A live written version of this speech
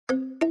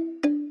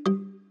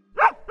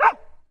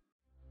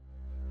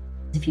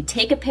If you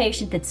take a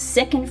patient that's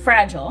sick and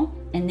fragile,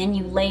 and then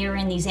you layer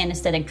in these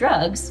anesthetic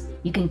drugs,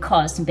 you can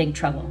cause some big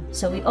trouble.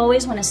 So we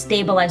always want to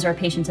stabilize our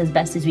patients as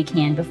best as we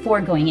can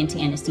before going into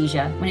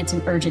anesthesia when it's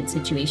an urgent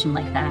situation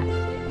like that.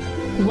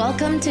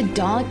 Welcome to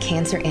Dog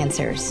Cancer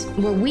Answers,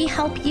 where we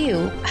help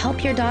you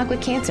help your dog with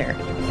cancer.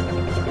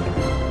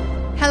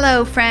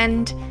 Hello,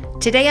 friend.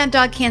 Today on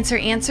Dog Cancer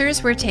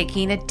Answers, we're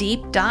taking a deep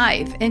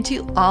dive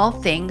into all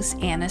things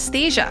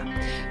anesthesia,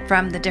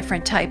 from the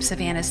different types of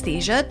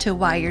anesthesia to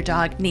why your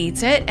dog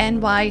needs it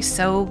and why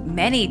so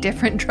many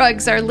different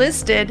drugs are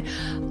listed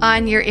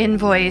on your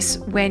invoice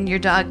when your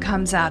dog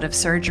comes out of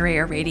surgery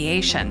or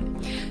radiation.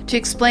 To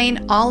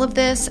explain all of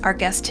this, our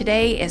guest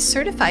today is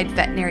certified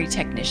veterinary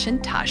technician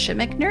Tasha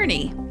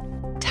McNerney.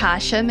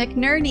 Tasha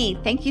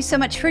McNerney, thank you so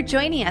much for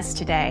joining us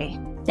today.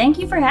 Thank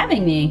you for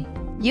having me.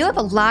 You have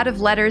a lot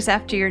of letters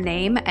after your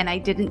name, and I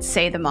didn't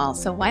say them all.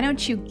 So why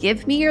don't you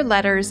give me your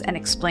letters and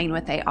explain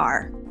what they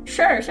are?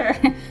 Sure.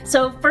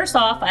 So first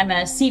off, I'm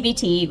a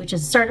CVT, which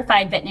is a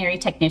certified veterinary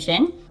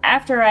technician.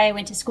 After I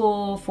went to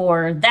school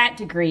for that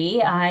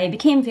degree, I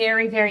became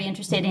very, very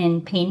interested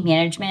in pain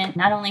management,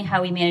 not only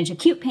how we manage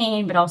acute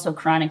pain, but also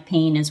chronic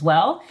pain as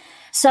well.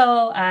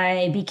 So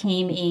I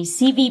became a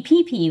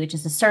CVPP, which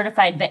is a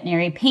certified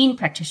veterinary pain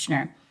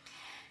practitioner.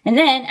 And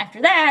then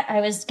after that,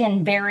 I was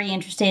again very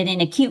interested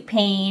in acute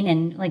pain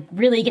and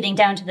really getting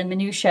down to the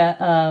minutia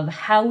of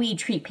how we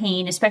treat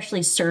pain,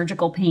 especially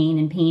surgical pain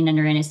and pain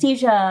under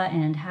anesthesia,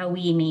 and how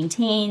we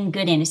maintain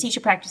good anesthesia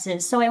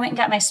practices. So I went and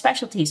got my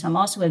specialty. So I'm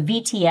also a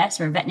VTS,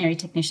 or veterinary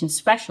technician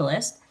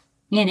specialist,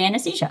 in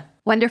anesthesia.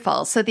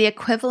 Wonderful. So the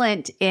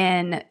equivalent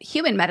in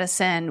human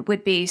medicine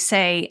would be,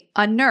 say,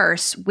 a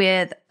nurse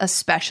with a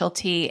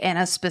specialty in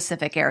a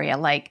specific area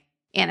like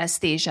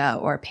anesthesia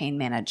or pain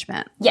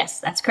management. Yes,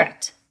 that's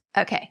correct.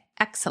 Okay,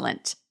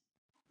 excellent.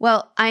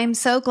 Well, I'm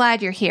so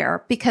glad you're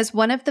here because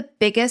one of the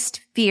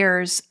biggest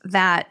fears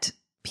that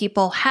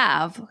people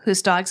have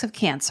whose dogs have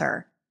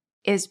cancer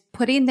is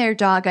putting their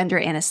dog under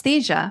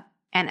anesthesia.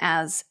 And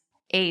as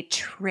a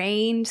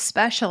trained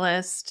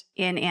specialist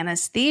in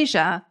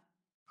anesthesia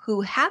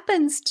who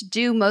happens to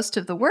do most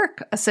of the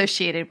work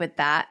associated with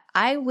that,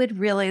 I would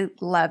really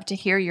love to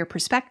hear your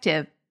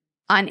perspective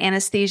on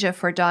anesthesia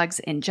for dogs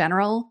in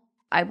general.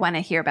 I want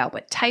to hear about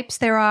what types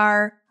there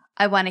are.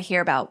 I want to hear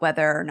about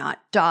whether or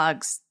not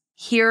dogs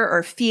hear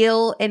or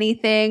feel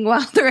anything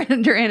while they're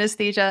under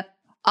anesthesia.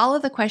 All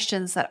of the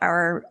questions that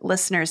our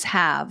listeners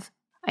have,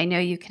 I know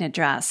you can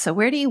address. So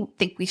where do you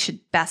think we should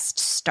best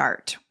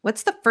start?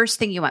 What's the first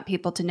thing you want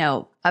people to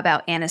know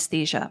about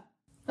anesthesia?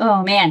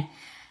 Oh, man.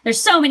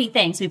 There's so many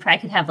things. We probably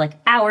could have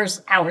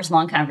hours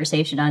long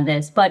conversation on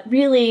this. But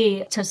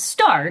really, to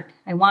start,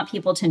 I want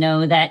people to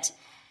know that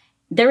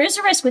there is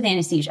a risk with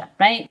anesthesia,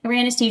 right?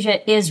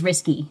 Anesthesia is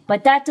risky,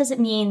 but that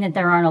doesn't mean that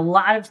there aren't a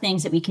lot of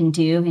things that we can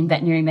do in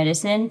veterinary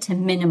medicine to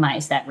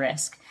minimize that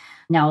risk.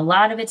 Now, a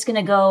lot of it's going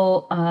to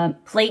go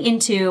play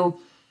into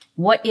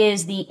what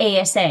is the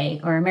ASA,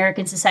 or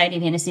American Society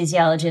of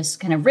Anesthesiologists,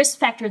 kind of risk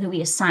factor that we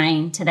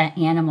assign to that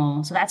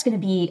animal. So that's going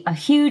to be a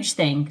huge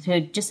thing,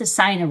 to just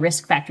assign a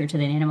risk factor to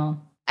that animal.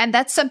 And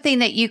that's something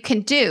that you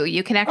can do.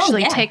 You can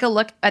actually take a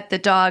look at the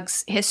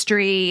dog's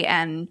history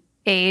and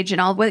age and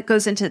all what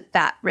goes into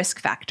that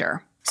risk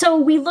factor. So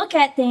we look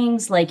at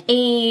things like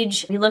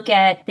age. We look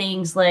at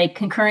things like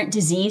concurrent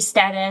disease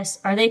status.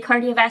 Are they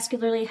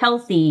cardiovascularly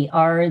healthy?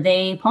 Are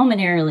they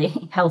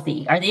pulmonarily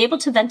healthy? Are they able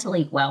to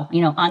ventilate well,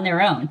 on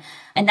their own?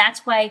 And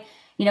that's why,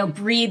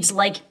 breeds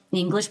like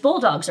English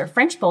bulldogs or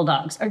French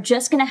bulldogs are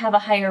just going to have a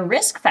higher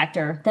risk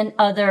factor than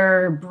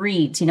other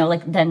breeds,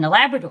 than the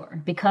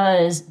Labrador,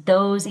 because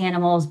those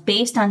animals,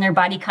 based on their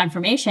body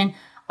conformation,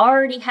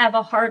 already have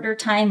a harder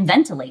time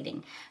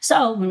ventilating.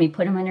 So when we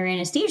put them under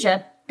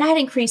anesthesia, that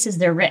increases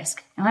their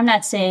risk. Now, I'm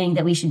not saying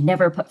that we should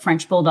never put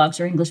French bulldogs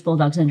or English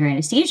bulldogs under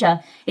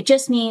anesthesia. It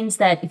just means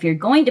that if you're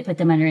going to put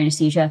them under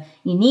anesthesia,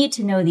 you need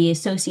to know the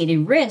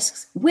associated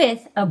risks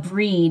with a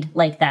breed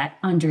like that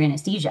under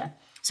anesthesia.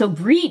 So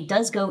breed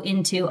does go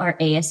into our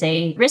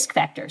ASA risk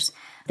factors.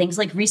 Things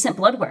like recent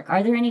blood work.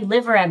 Are there any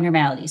liver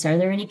abnormalities? Are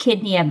there any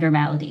kidney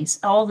abnormalities?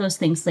 All those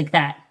things like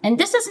that. And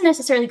this doesn't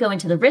necessarily go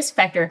into the risk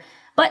factor,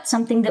 but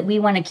something that we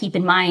want to keep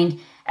in mind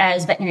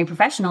as veterinary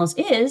professionals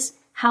is,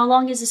 how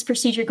long is this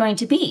procedure going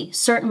to be?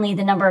 Certainly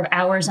the number of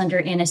hours under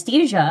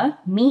anesthesia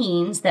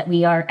means that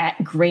we are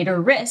at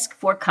greater risk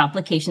for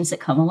complications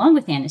that come along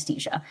with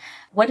anesthesia.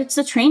 What is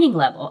the training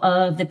level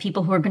of the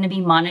people who are going to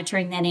be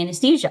monitoring that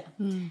anesthesia?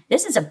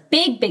 This is a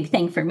big, big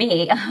thing for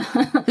me.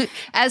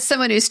 As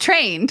someone who's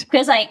trained.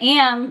 Because I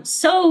am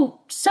so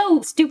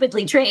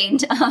stupidly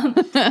trained.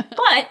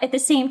 But at the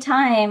same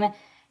time,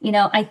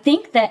 I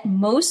think that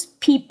most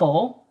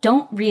people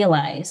don't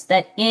realize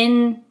that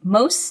in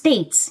most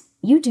states,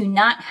 you do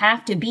not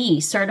have to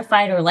be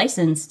certified or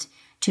licensed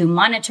to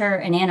monitor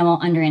an animal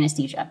under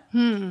anesthesia.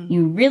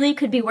 You really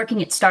could be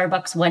working at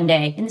Starbucks one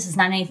day, and this is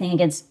not anything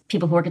against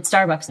people who work at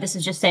Starbucks. This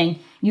is just saying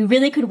you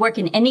really could work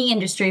in any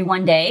industry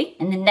one day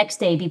and the next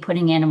day be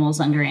putting animals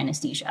under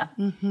anesthesia.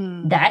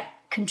 That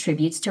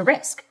contributes to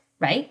risk,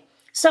 right?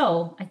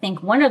 So I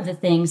think one of the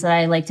things that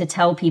I like to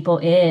tell people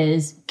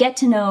is get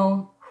to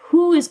know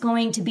who is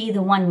going to be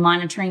the one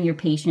monitoring your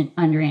patient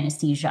under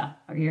anesthesia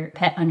or your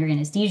pet under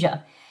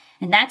anesthesia.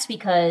 And that's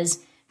because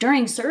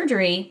during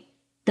surgery,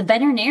 the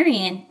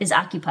veterinarian is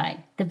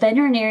occupied. The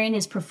veterinarian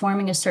is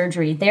performing a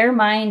surgery. Their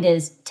mind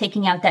is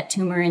taking out that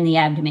tumor in the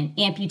abdomen,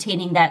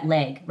 amputating that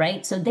leg,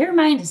 right? So their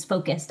mind is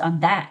focused on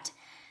that.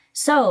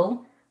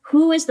 So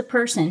who is the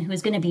person who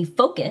is going to be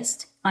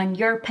focused on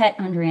your pet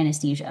under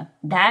anesthesia?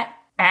 That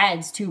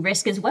adds to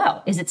risk as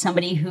well. Is it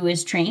somebody who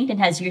is trained and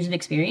has years of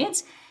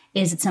experience?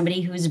 Is it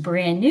somebody who is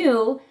brand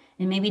new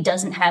and maybe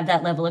doesn't have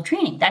that level of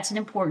training? That's an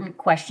important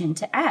question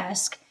to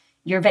ask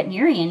your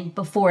veterinarian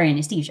before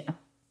anesthesia.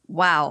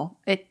 Wow.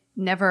 It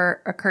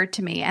never occurred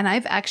to me. And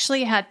I've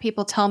actually had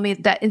people tell me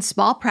that in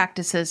small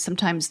practices,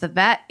 sometimes the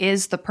vet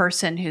is the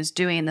person who's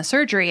doing the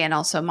surgery and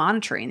also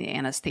monitoring the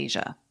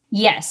anesthesia.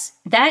 Yes,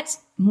 that's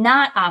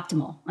not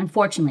optimal,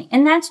 unfortunately.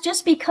 And that's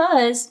just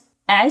because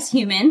as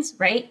humans,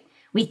 right,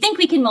 we think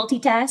we can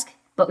multitask,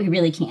 but we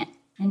really can't.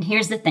 And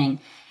here's the thing.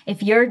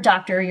 If your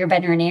doctor, your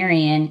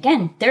veterinarian,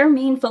 again, their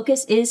main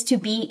focus is to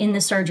be in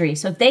the surgery.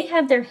 So if they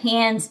have their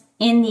hands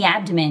in the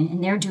abdomen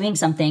and they're doing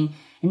something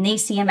and they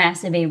see a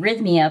massive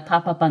arrhythmia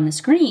pop up on the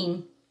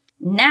screen,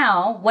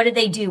 now what do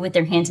they do with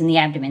their hands in the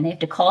abdomen? They have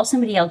to call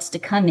somebody else to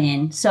come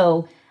in.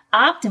 So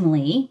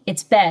optimally,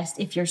 it's best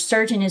if your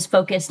surgeon is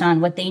focused on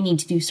what they need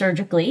to do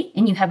surgically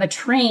and you have a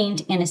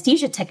trained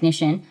anesthesia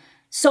technician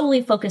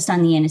solely focused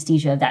on the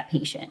anesthesia of that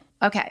patient.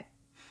 Okay.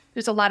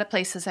 There's a lot of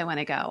places I want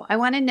to go. I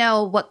want to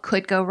know what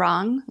could go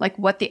wrong, like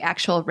what the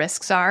actual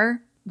risks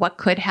are, what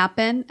could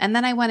happen. And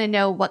then I want to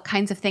know what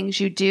kinds of things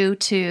you do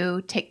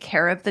to take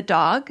care of the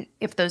dog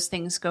if those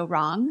things go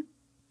wrong.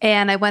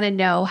 And I want to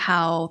know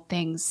how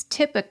things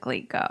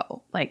typically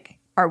go. Like,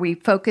 are we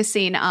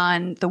focusing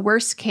on the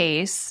worst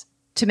case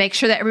to make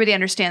sure that everybody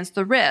understands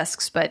the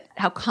risks, but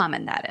how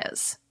common that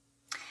is?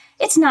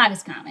 It's not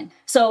as common.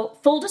 So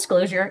full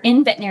disclosure,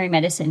 in veterinary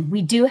medicine,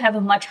 we do have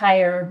a much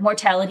higher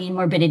mortality and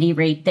morbidity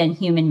rate than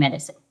human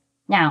medicine.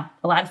 Now,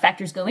 a lot of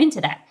factors go into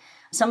that.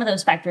 Some of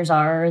those factors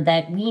are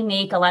that we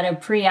make a lot of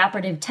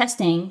preoperative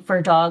testing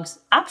for dogs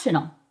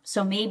optional.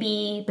 So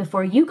maybe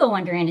before you go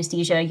under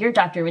anesthesia, your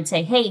doctor would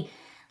say, hey,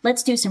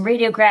 let's do some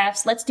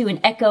radiographs, let's do an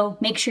echo,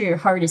 make sure your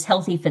heart is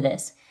healthy for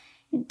this.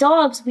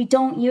 Dogs, we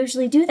don't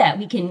usually do that.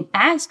 We can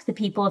ask the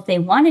people if they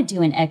want to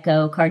do an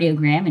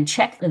echocardiogram and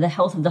check the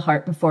health of the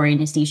heart before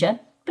anesthesia,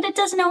 but it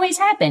doesn't always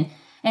happen.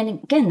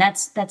 And again,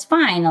 that's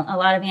fine. A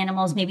lot of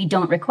animals maybe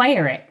don't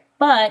require it.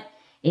 But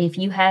if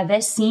you have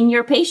a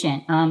senior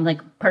patient,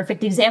 like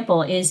perfect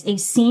example is a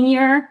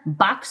senior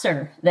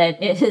boxer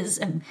that is,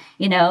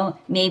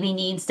 maybe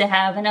needs to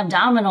have an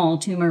abdominal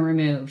tumor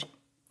removed,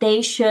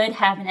 they should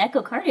have an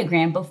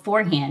echocardiogram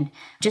beforehand,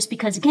 just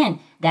because, again,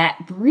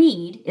 that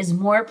breed is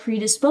more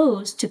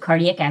predisposed to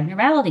cardiac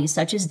abnormalities,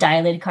 such as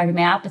dilated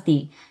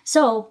cardiomyopathy.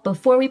 So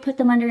before we put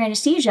them under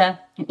anesthesia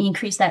and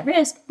increase that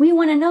risk, we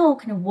want to know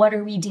kind of what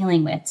are we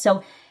dealing with.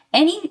 So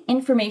any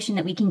information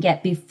that we can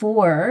get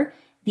before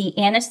the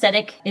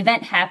anesthetic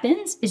event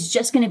happens is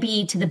just going to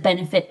be to the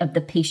benefit of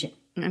the patient.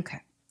 Okay.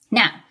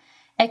 Now,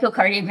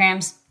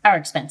 echocardiograms are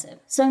expensive.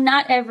 So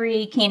not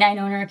every canine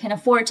owner can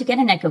afford to get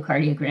an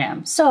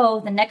echocardiogram.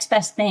 So the next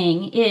best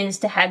thing is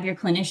to have your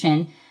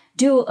clinician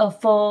do a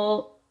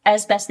full,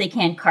 as best they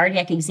can,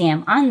 cardiac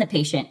exam on the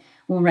patient.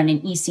 We'll run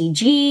an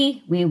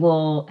ECG. We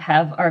will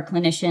have our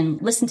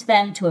clinician listen to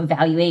them to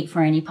evaluate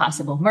for any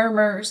possible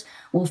murmurs.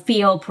 We'll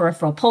feel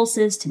peripheral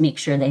pulses to make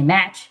sure they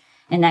match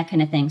and that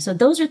kind of thing. So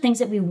those are things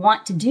that we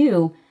want to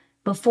do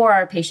before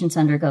our patients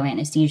undergo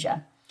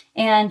anesthesia.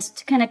 And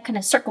to kind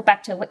of circle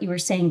back to what you were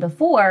saying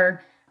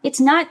before, it's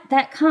not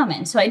that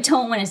common. So I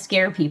don't want to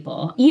scare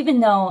people. Even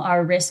though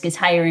our risk is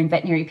higher in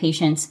veterinary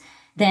patients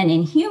than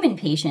in human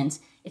patients,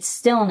 it's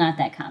still not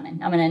that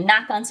common. I'm going to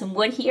knock on some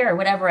wood here or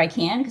whatever I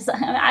can, because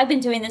I've been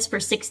doing this for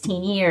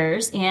 16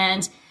 years.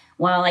 And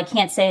while I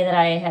can't say that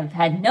I have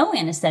had no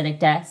anesthetic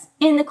deaths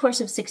in the course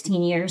of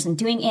 16 years and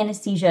doing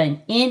anesthesia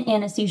and in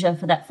anesthesia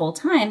for that full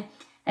time,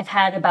 I've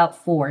had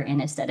about 4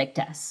 anesthetic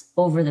deaths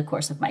over the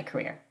course of my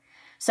career.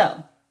 So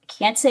I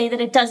can't say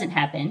that it doesn't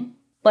happen,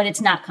 but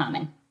it's not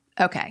common.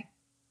 Okay.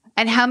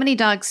 And how many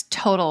dogs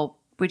total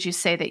would you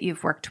say that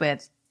you've worked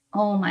with?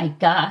 Oh my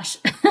gosh.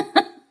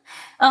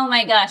 Oh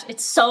my gosh.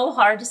 It's so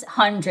hard to say.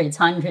 Hundreds.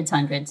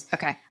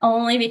 Okay.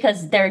 Only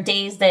because there are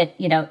days that,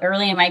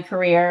 early in my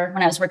career,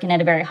 when I was working at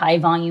a very high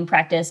volume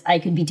practice, I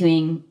could be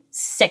doing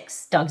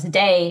 6 dogs a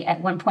day. At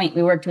one point,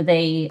 we worked with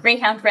a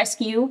Greyhound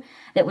rescue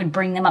that would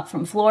bring them up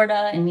from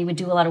Florida, and we would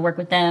do a lot of work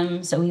with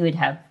them. So we would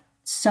have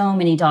so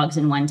many dogs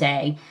in one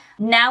day.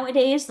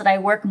 Nowadays that I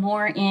work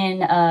more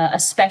in a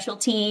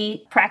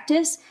specialty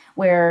practice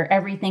where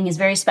everything is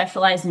very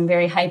specialized and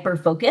very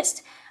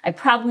hyper-focused, I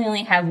probably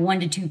only have 1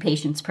 to 2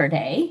 patients per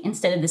day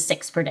instead of the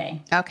 6 per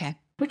day. Okay.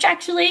 Which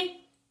actually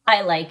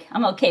I like.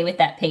 I'm okay with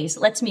that pace.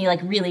 It lets me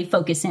really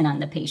focus in on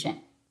the patient.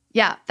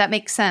 Yeah, that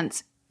makes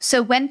sense.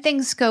 So when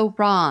things go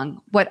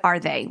wrong, what are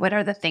they? What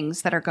are the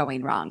things that are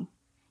going wrong?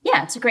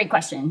 Yeah, it's a great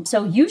question.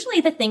 So usually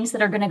the things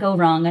that are going to go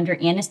wrong under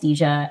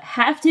anesthesia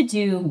have to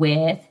do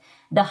with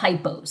the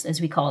hypos,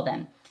 as we call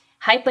them.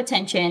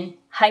 Hypotension,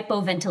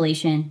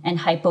 hypoventilation, and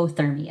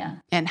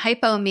hypothermia. And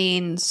hypo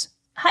means?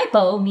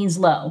 Hypo means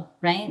low,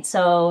 right?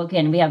 So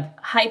again, we have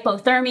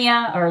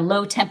hypothermia or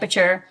low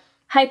temperature,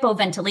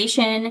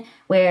 hypoventilation,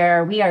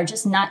 where we are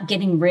just not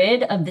getting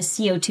rid of the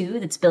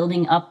CO2 that's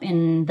building up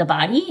in the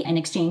body and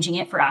exchanging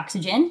it for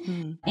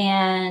oxygen.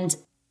 And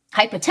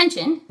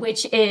hypotension,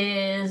 which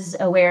is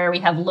where we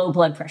have low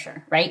blood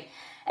pressure, right?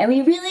 And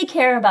we really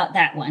care about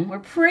that one. We're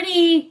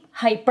pretty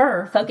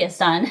hyper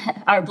focused on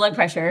our blood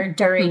pressure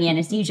during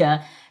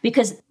anesthesia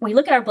because we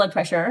look at our blood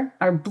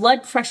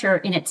pressure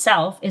in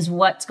itself is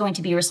what's going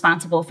to be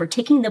responsible for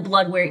taking the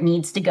blood where it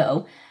needs to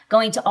go,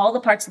 going to all the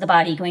parts of the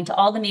body, going to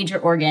all the major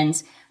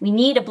organs. We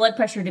need a blood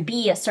pressure to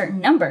be a certain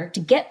number to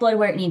get blood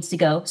where it needs to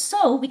go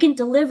so we can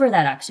deliver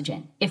that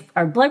oxygen. If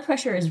our blood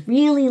pressure is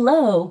really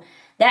low,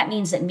 that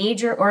means that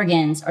major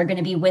organs are going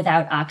to be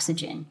without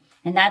oxygen.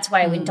 And that's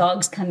why when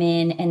dogs come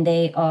in and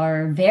they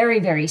are very,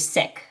 very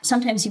sick,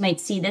 sometimes you might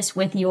see this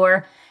with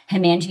your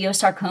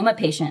hemangiosarcoma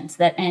patients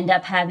that end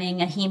up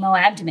having a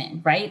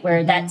hemoabdomen, right?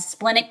 Where that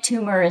splenic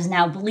tumor is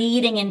now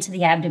bleeding into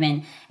the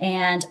abdomen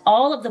and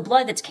all of the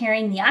blood that's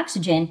carrying the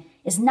oxygen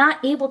is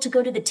not able to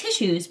go to the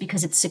tissues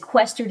because it's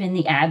sequestered in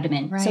the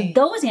abdomen. Right. So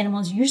those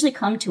animals usually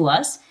come to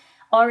us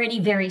already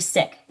very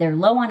sick. They're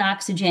low on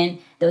oxygen.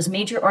 Those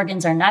major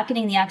organs are not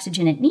getting the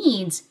oxygen it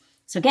needs.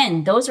 So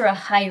again, those are a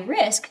high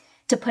risk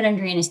to put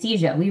under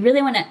anesthesia. We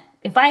really want to,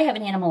 if I have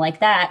an animal like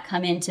that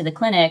come into the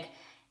clinic,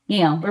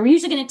 we're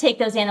usually going to take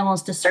those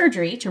animals to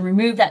surgery to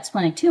remove that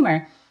splenic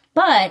tumor.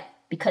 But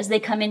because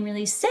they come in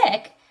really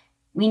sick,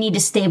 we need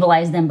to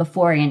stabilize them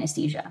before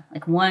anesthesia.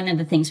 Like one of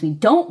the things we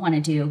don't want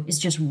to do is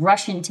just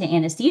rush into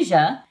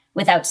anesthesia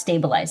without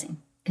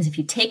stabilizing. Because if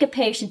you take a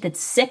patient that's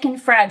sick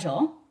and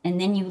fragile,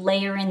 and then you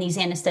layer in these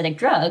anesthetic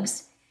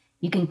drugs,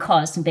 you can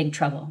cause some big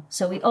trouble.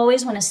 So we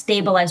always want to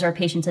stabilize our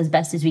patients as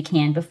best as we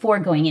can before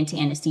going into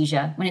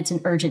anesthesia when it's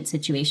an urgent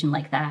situation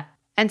like that.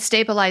 And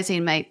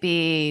stabilizing might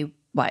be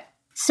what?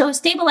 So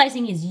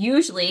stabilizing is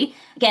usually,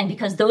 again,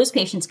 because those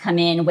patients come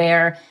in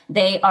where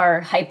they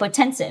are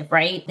hypotensive,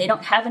 right? They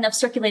don't have enough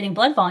circulating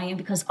blood volume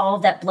because all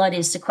of that blood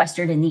is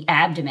sequestered in the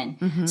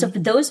abdomen. So for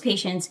those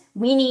patients,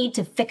 we need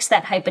to fix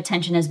that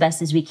hypotension as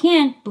best as we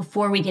can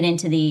before we get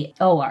into the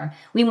OR.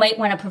 We might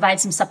want to provide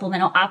some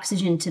supplemental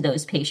oxygen to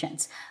those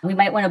patients. We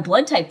might want to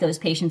blood type those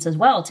patients as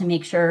well to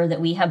make sure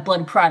that we have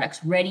blood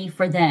products ready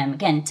for them,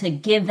 again, to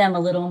give them a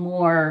little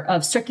more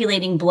of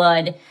circulating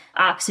blood,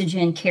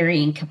 oxygen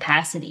carrying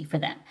capacity for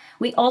them.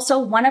 We also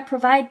want to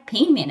provide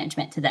pain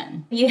management to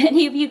them.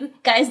 Any of you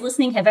guys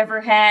listening have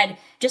ever had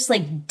just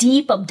like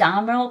deep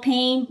abdominal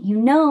pain? You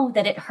know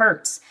that it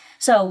hurts.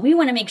 So we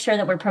want to make sure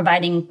that we're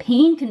providing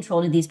pain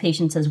control to these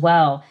patients as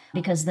well,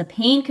 because the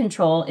pain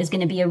control is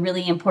going to be a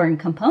really important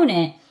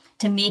component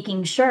to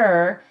making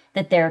sure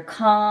that they're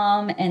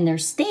calm and they're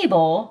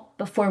stable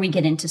before we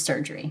get into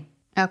surgery.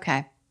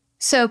 Okay.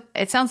 So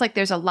it sounds like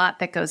there's a lot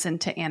that goes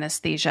into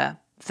anesthesia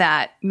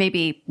that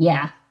maybe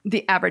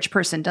the average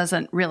person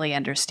doesn't really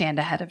understand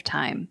ahead of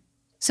time.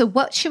 So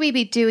what should we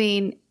be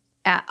doing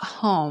at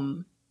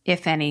home,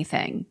 if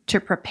anything, to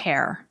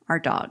prepare our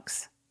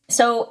dogs?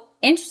 So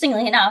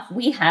interestingly enough,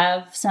 we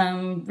have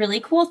some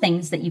really cool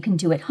things that you can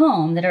do at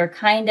home that are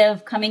kind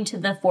of coming to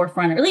the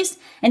forefront, or at least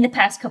in the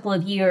past couple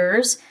of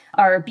years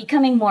are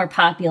becoming more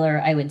popular,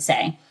 I would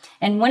say.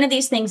 And one of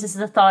these things is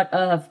the thought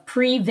of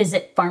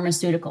pre-visit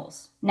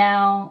pharmaceuticals.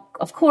 Now,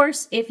 of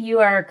course, if you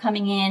are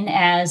coming in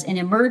as an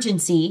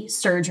emergency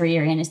surgery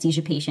or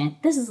anesthesia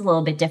patient, this is a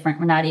little bit different.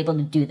 We're not able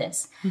to do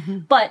this.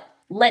 But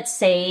let's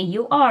say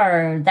you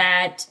are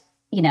that,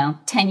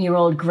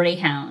 10-year-old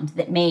greyhound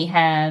that may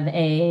have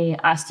a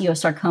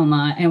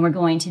osteosarcoma and we're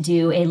going to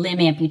do a limb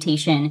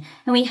amputation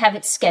and we have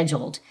it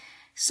scheduled.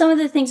 Some of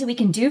the things that we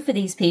can do for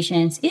these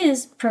patients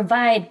is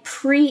provide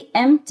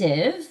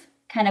preemptive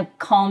kind of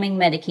calming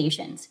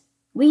medications.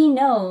 We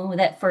know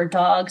that for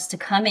dogs to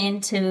come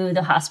into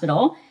the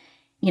hospital,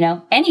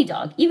 any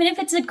dog, even if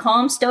it's a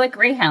calm, stoic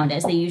greyhound,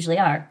 as they usually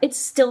are, it's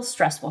still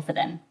stressful for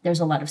them. There's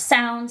a lot of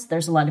sounds.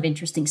 There's a lot of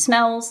interesting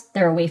smells.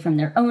 They're away from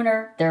their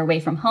owner. They're away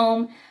from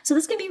home. So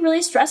this can be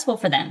really stressful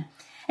for them.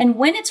 And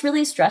when it's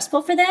really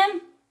stressful for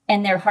them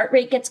and their heart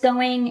rate gets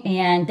going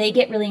and they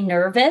get really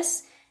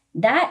nervous,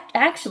 that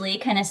actually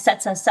kind of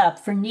sets us up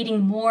for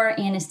needing more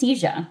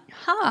anesthesia.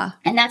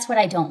 And that's what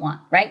I don't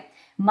want, right?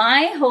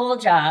 My whole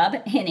job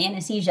in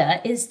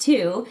anesthesia is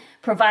to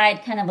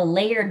provide kind of a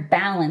layered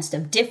balance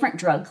of different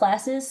drug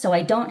classes so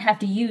I don't have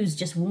to use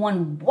just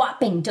one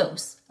whopping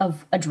dose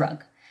of a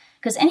drug.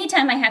 Because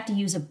anytime I have to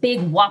use a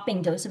big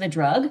whopping dose of a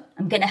drug,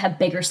 I'm going to have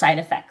bigger side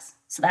effects.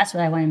 So that's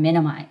what I want to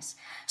minimize.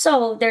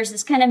 So there's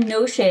this kind of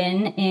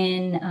notion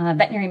in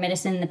veterinary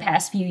medicine in the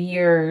past few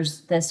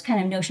years, this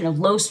kind of notion of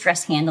low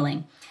stress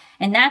handling.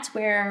 And that's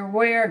where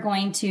we're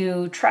going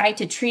to try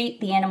to treat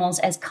the animals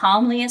as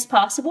calmly as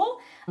possible.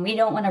 We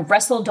don't want to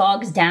wrestle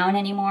dogs down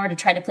anymore to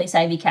try to place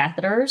IV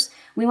catheters.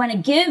 We want to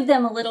give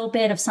them a little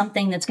bit of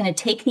something that's going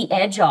to take the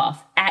edge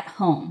off at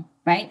home.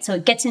 right? So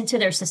it gets into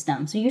their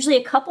system. So usually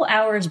a couple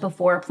hours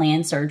before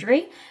planned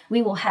surgery,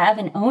 we will have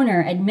an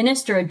owner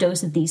administer a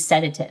dose of these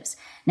sedatives.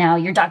 Now,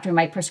 your doctor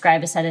might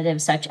prescribe a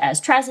sedative such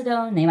as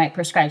trazodone. They might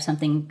prescribe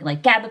something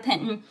like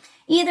gabapentin.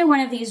 Either one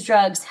of these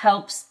drugs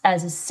helps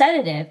as a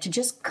sedative to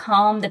just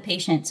calm the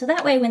patient. So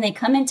that way, when they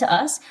come into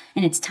us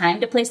and it's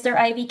time to place their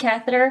IV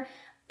catheter,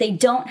 they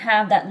don't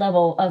have that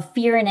level of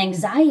fear and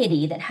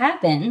anxiety that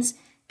happens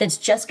that's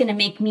just going to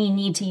make me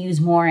need to use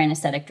more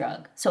anesthetic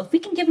drug. So if we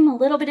can give them a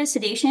little bit of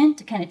sedation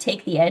to kind of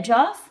take the edge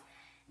off,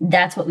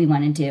 that's what we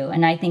want to do.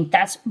 And I think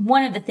that's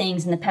one of the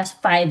things in the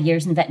past 5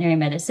 years in veterinary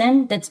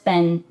medicine that's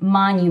been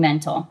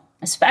monumental,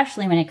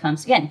 especially when it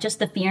comes, again, just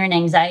the fear and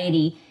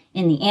anxiety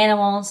in the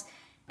animals.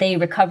 They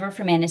recover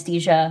from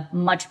anesthesia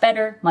much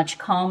better, much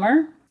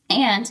calmer,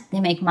 and they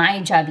make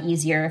my job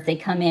easier if they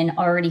come in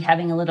already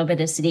having a little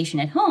bit of sedation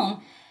at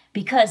home,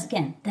 because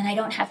again, then I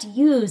don't have to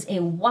use a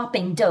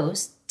whopping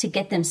dose to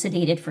get them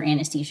sedated for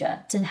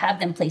anesthesia, to have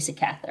them place a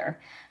catheter.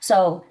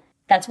 So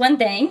that's one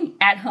thing.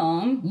 At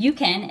home, you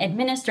can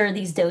administer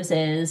these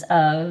doses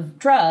of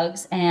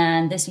drugs,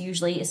 and this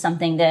usually is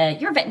something that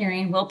your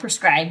veterinarian will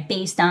prescribe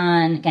based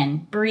on,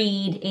 again,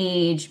 breed,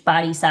 age,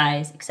 body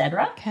size,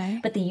 etc. Okay.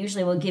 But they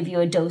usually will give you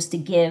a dose to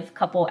give a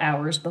couple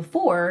hours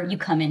before you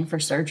come in for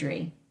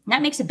surgery. And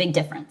that makes a big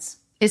difference.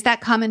 Is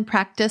that common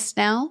practice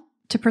now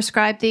to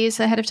prescribe these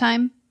ahead of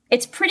time?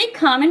 It's pretty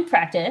common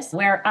practice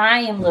where I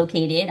am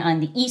located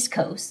on the East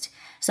Coast.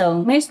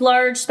 So most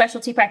large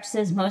specialty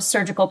practices, most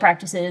surgical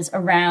practices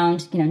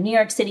around, New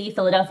York City,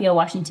 Philadelphia,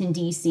 Washington,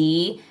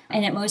 D.C.,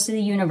 and at most of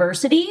the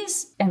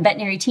universities and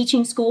veterinary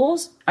teaching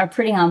schools are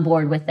pretty on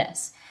board with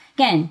this.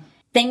 Again,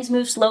 things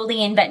move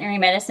slowly in veterinary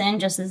medicine,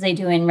 just as they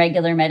do in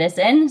regular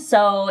medicine.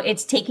 So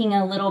it's taking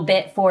a little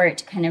bit for it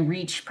to kind of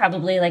reach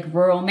probably like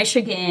rural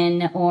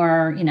Michigan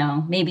or,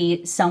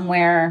 maybe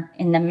somewhere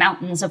in the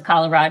mountains of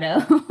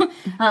Colorado.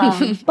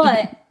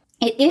 But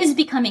it is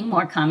becoming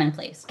more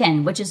commonplace,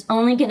 again, which is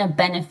only going to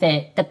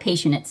benefit the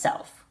patient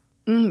itself.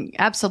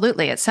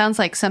 Absolutely. It sounds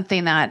like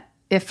something that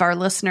if our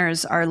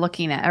listeners are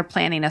looking at or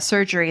planning a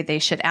surgery, they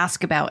should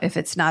ask about if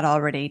it's not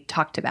already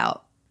talked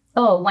about.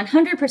 Oh,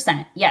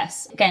 100%.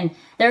 Yes. Again,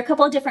 there are a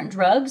couple of different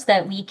drugs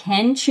that we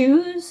can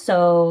choose.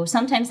 So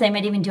sometimes they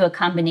might even do a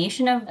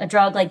combination of a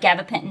drug like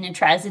gabapentin and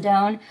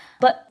trazodone.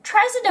 But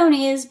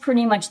trazodone is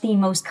pretty much the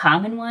most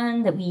common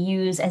one that we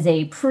use as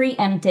a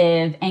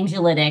preemptive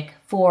anxiolytic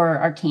for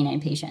our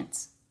canine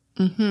patients.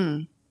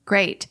 Mm-hmm.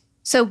 Great.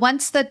 So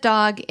once the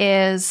dog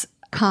is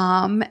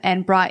calm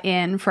and brought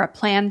in for a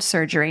planned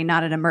surgery,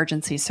 not an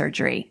emergency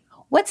surgery,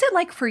 what's it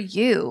like for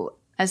you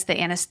as the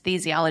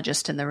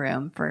anesthesiologist in the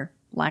room, for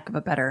lack of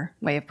a better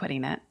way of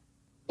putting it?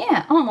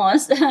 Yeah,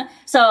 almost.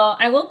 So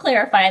I will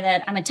clarify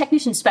that I'm a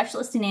technician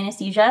specialist in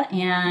anesthesia,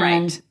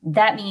 and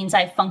that means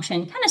I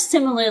function kind of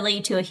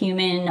similarly to a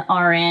human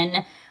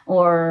RN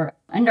or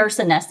a nurse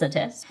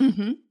anesthetist.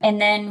 Mm-hmm.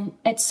 And then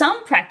at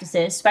some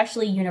practices,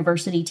 especially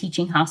university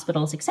teaching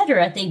hospitals,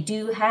 etc., they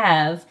do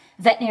have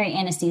veterinary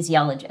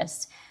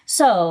anesthesiologists.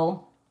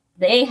 So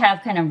they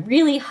have kind of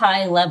really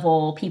high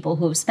level people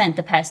who have spent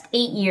the past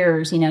 8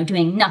 years,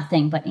 doing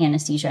nothing but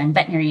anesthesia and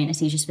veterinary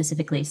anesthesia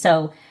specifically.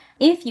 So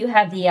if you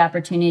have the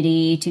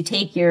opportunity to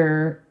take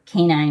your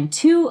canine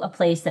to a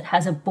place that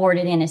has a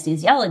boarded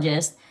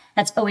anesthesiologist,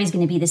 that's always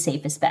going to be the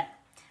safest bet.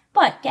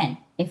 But again,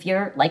 if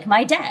you're like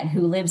my dad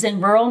who lives in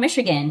rural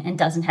Michigan and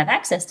doesn't have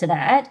access to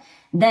that,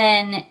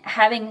 then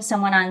having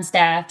someone on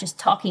staff, just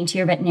talking to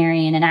your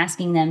veterinarian and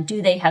asking them,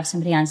 do they have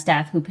somebody on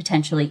staff who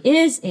potentially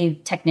is a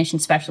technician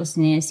specialist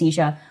in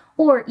anesthesia,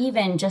 or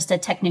even just a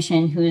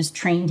technician who's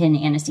trained in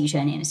anesthesia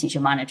and anesthesia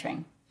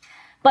monitoring.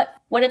 But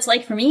what it's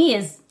like for me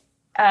is,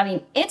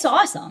 it's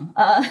awesome.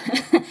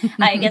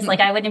 I guess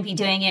I wouldn't be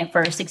doing it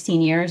for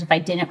 16 years if I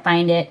didn't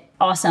find it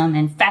awesome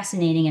and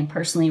fascinating and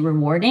personally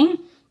rewarding.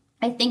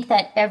 I think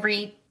that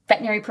every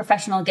veterinary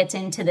professional gets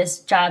into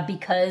this job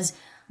because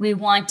we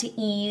want to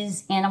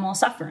ease animal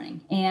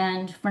suffering.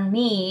 And for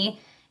me,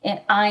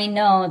 I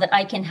know that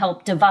I can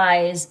help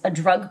devise a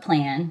drug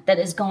plan that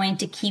is going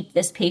to keep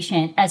this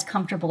patient as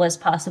comfortable as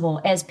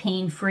possible, as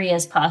pain-free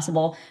as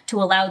possible, to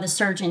allow the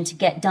surgeon to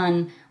get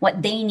done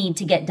what they need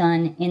to get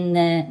done in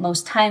the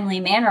most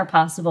timely manner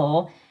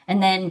possible,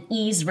 and then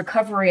ease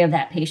recovery of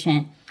that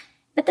patient.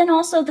 But then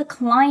also the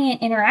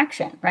client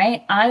interaction,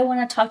 right? I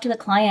want to talk to the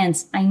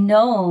clients. I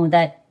know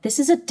that this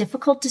is a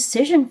difficult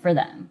decision for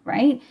them,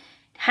 right?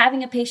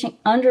 Having a patient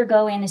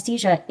undergo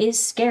anesthesia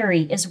is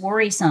scary, is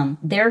worrisome.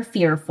 They're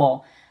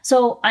fearful.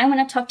 So I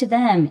want to talk to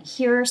them.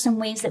 Here are some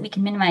ways that we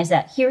can minimize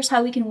that. Here's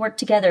how we can work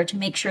together to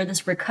make sure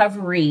this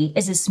recovery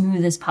is as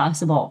smooth as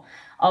possible.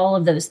 All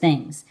of those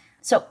things.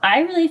 So I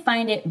really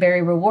find it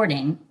very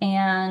rewarding.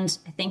 And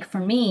I think for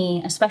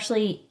me,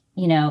 especially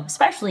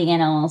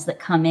animals that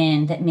come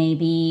in that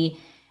maybe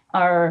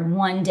are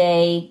one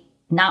day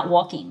not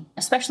walking,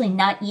 especially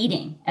not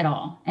eating at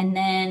all. And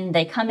then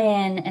they come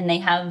in and they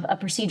have a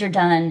procedure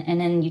done.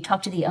 And then you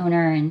talk to the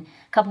owner and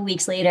a couple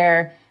weeks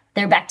later,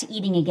 they're back to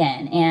eating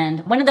again.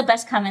 And one of the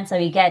best comments that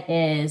we get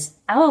is,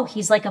 oh,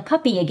 he's like a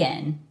puppy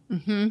again.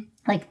 Mm-hmm.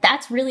 Like,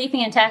 that's really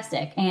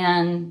fantastic.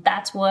 And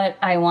that's what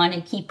I want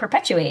to keep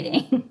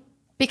perpetuating.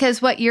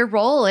 Because what your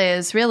role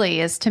is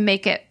really is to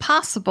make it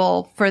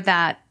possible for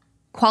that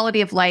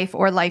quality of life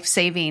or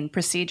life-saving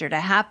procedure to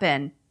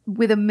happen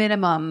with a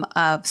minimum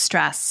of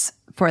stress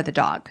for the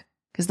dog.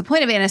 Because the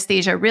point of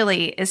anesthesia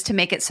really is to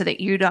make it so that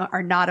you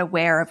are not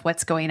aware of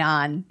what's going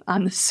on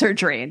the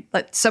surgery,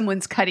 like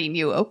someone's cutting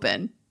you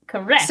open.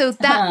 Correct. So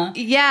that,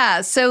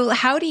 yeah. So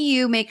how do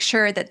you make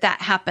sure that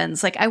that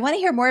happens? Like, I want to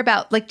hear more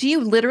about, like, do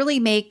you literally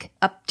make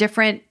a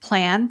different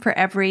plan for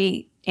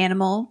every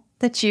animal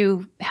that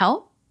you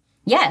help?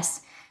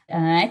 Yes.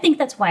 I think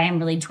that's why I'm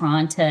really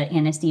drawn to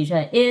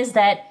anesthesia, is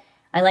that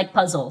I like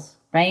puzzles,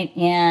 right?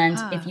 And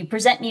if you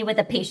present me with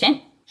a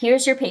patient,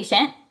 here's your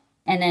patient.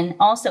 And then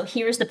also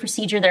here's the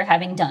procedure they're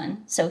having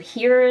done. So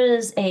here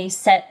is a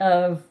set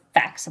of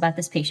facts about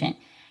this patient.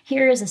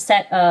 Here is a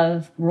set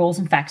of rules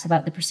and facts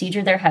about the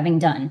procedure they're having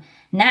done.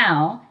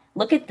 Now,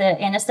 look at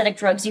the anesthetic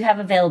drugs you have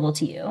available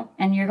to you,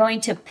 and you're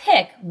going to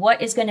pick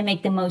what is going to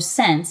make the most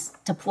sense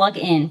to plug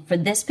in for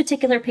this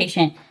particular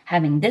patient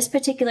having this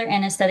particular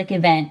anesthetic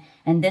event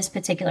and this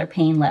particular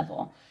pain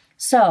level.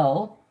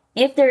 So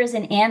if there is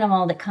an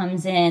animal that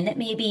comes in that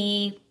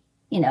maybe,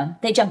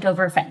 they jumped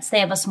over a fence, they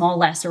have a small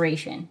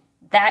laceration,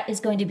 that is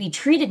going to be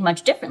treated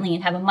much differently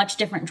and have a much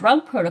different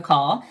drug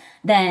protocol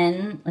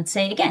than, let's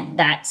say, again,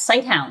 that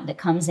sighthound that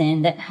comes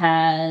in that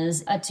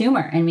has a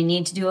tumor and we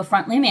need to do a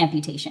front limb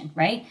amputation,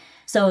 right?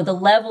 So the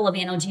level of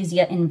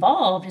analgesia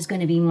involved is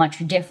going to be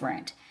much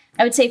different.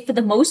 I would say for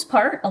the most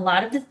part, a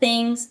lot of the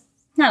things,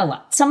 not a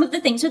lot, some of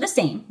the things are the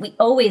same. We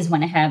always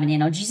want to have an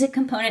analgesic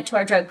component to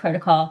our drug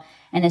protocol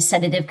and a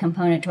sedative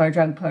component to our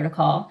drug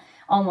protocol.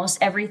 Almost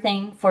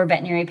everything for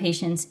veterinary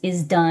patients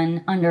is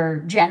done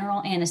under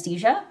general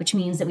anesthesia, which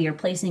means that we are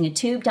placing a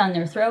tube down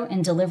their throat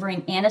and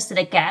delivering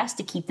anesthetic gas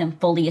to keep them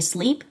fully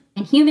asleep.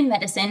 In human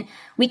medicine,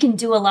 we can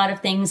do a lot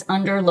of things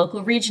under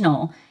local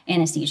regional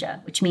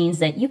anesthesia, which means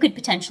that you could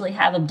potentially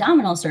have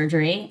abdominal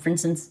surgery. For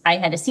instance, I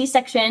had a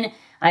C-section.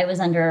 I was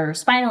under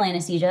spinal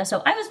anesthesia,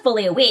 so I was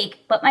fully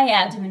awake, but my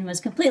abdomen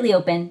was completely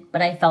open,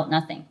 but I felt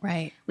nothing.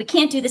 Right. We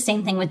can't do the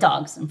same thing with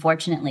dogs,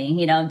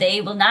 unfortunately.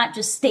 They will not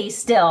just stay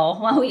still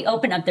while we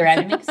open up their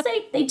abdomen because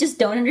they just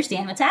don't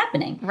understand what's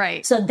happening.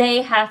 Right. So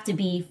they have to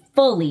be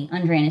fully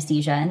under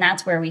anesthesia, and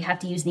that's where we have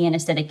to use the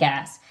anesthetic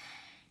gas.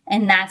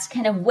 And that's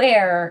kind of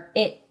where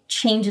it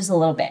changes a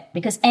little bit,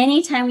 because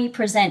anytime we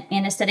present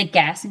anesthetic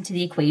gas into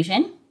the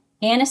equation,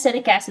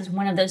 anesthetic gas is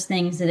one of those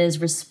things that is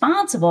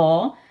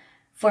responsible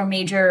for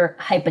major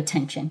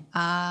hypotension.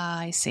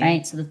 I see.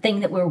 Right? So the thing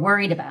that we're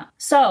worried about.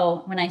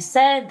 So when I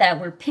said that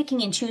we're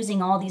picking and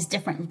choosing all these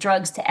different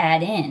drugs to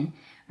add in,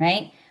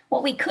 right?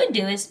 What we could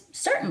do is,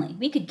 certainly,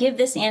 we could give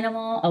this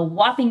animal a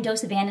whopping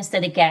dose of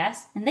anesthetic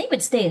gas and they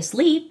would stay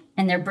asleep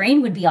and their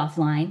brain would be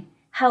offline.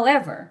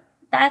 However,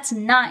 that's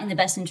not in the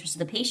best interest of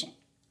the patient.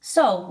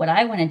 So what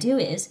I want to do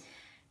is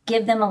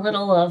give them a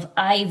little of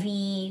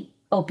IV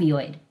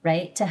opioid,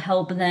 right? To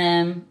help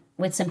them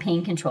with some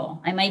pain control.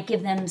 I might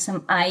give them some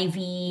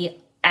IV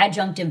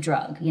adjunctive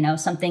drug,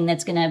 something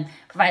that's going to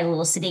provide a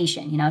little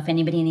sedation. If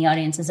anybody in the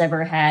audience has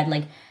ever had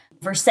like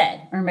Versed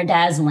or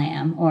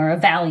Midazolam or a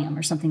Valium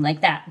or something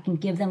like that, we can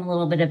give them a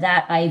little bit of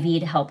that IV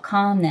to help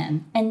calm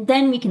them. And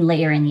then we can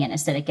layer in the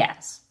anesthetic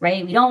gas,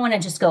 right? We don't want to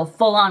just go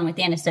full on with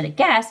the anesthetic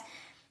gas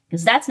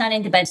because that's not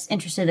in the best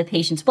interest of the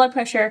patient's blood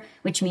pressure,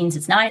 which means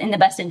it's not in the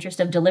best interest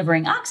of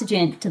delivering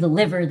oxygen to the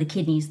liver, the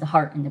kidneys, the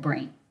heart, and the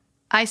brain.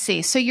 I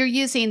see. So you're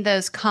using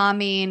those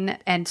calming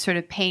and sort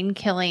of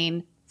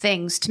pain-killing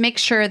things to make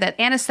sure that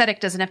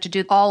anesthetic doesn't have to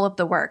do all of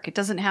the work. It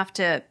doesn't have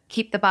to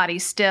keep the body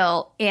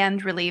still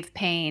and relieve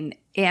pain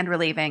and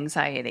relieve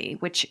anxiety,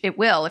 which it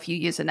will if you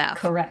use enough.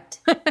 Correct.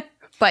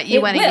 But you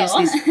want to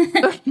use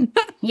these.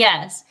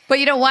 Yes. But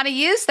you don't want to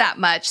use that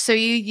much. So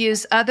you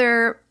use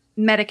other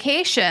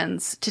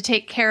medications to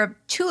take care of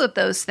two of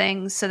those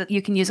things so that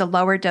you can use a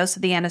lower dose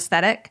of the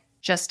anesthetic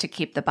just to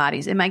keep the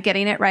bodies. Am I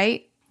getting it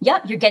right?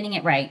 Yep, you're getting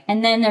it right.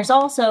 And then there's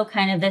also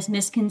kind of this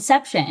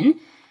misconception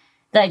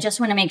that I just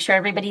want to make sure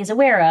everybody is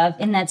aware of,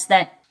 and that's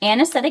that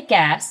anesthetic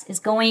gas is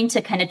going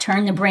to kind of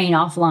turn the brain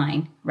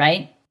offline,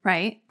 right?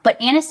 Right.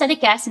 But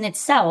anesthetic gas in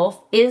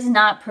itself is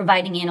not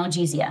providing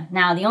analgesia.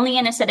 Now, the only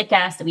anesthetic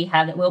gas that we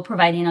have that will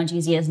provide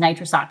analgesia is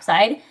nitrous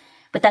oxide,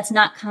 but that's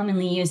not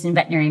commonly used in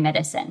veterinary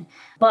medicine.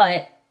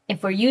 But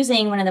if we're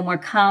using one of the more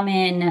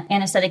common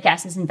anesthetic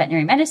gases in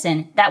veterinary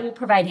medicine, that will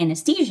provide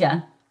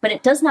anesthesia, but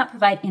it does not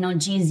provide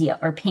analgesia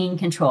or pain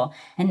control.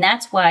 And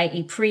that's why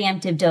a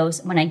preemptive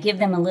dose, when I give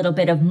them a little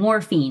bit of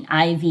morphine,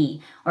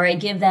 IV, or I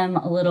give them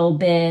a little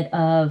bit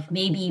of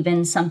maybe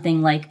even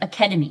something like a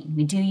ketamine.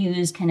 We do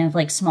use kind of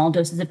like small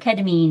doses of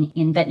ketamine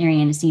in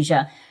veterinary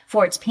anesthesia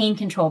for its pain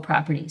control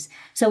properties.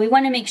 So we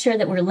want to make sure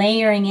that we're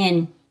layering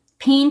in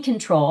pain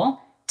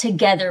control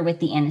together with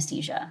the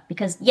anesthesia.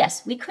 Because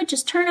yes, we could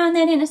just turn on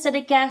that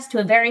anesthetic gas to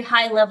a very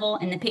high level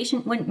and the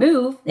patient wouldn't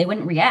move, they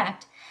wouldn't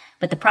react.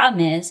 But the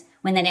problem is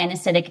when that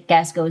anesthetic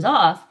gas goes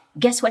off,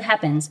 guess what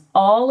happens?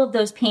 All of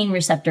those pain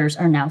receptors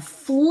are now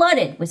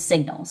flooded with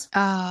signals.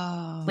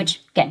 Oh.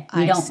 Which, again,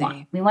 we don't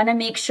want. We want to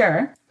make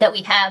sure that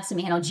we have some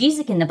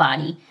analgesic in the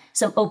body,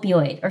 some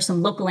opioid or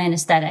some local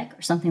anesthetic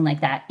or something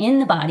like that in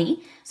the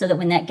body, so that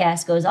when that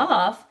gas goes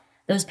off,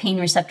 those pain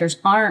receptors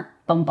aren't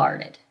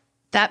bombarded.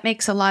 That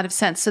makes a lot of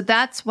sense. So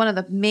that's one of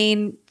the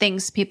main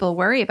things people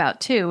worry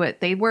about too.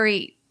 They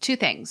worry two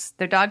things.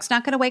 Their dog's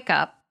not going to wake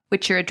up,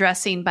 which you're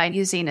addressing by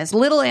using as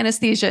little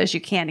anesthesia as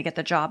you can to get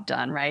the job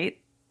done, right?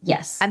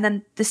 Yes. And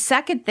then the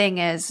second thing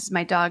is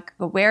my dog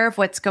aware of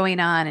what's going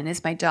on, and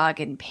is my dog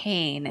in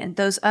pain? And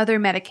those other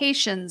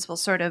medications will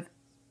sort of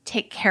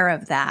take care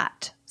of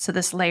that. So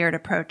this layered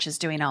approach is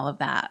doing all of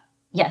that.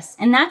 Yes,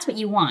 and that's what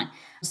you want.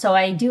 So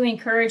I do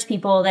encourage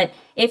people that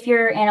if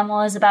your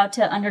animal is about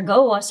to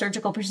undergo a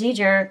surgical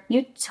procedure,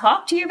 you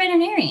talk to your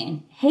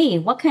veterinarian. Hey,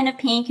 what kind of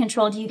pain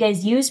control do you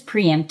guys use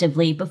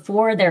preemptively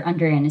before they're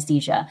under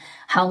anesthesia?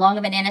 How long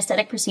of an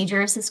anesthetic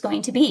procedure is this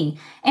going to be?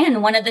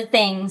 And one of the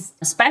things,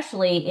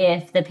 especially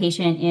if the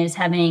patient is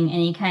having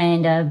any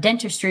kind of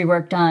dentistry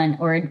work done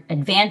or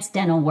advanced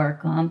dental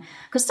work,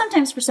 because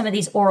sometimes for some of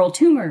these oral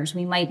tumors,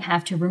 we might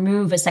have to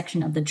remove a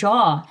section of the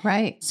jaw.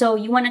 Right. So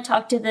you want to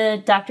talk to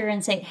the doctor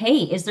and say,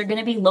 hey, is there going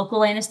to be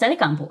local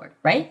anesthetic on board,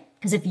 right?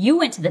 Because if you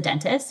went to the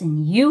dentist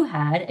and you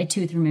had a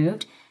tooth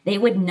removed, they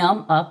would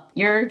numb up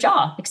your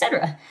jaw,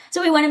 etc.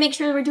 So we want to make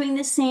sure we're doing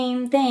the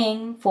same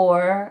thing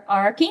for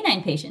our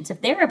canine patients.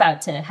 If they're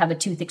about to have a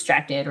tooth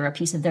extracted or a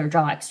piece of their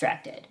jaw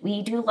extracted,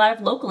 we do a lot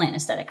of local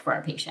anesthetic for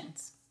our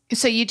patients.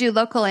 So you do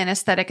local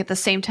anesthetic at the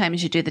same time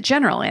as you do the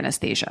general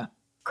anesthesia?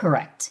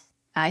 Correct.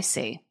 I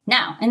see.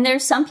 Now, and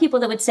there's some people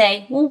that would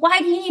say, well, why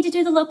do you need to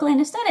do the local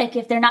anesthetic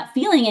if they're not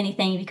feeling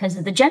anything because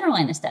of the general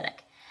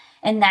anesthetic?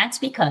 And that's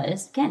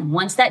because, again,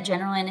 once that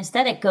general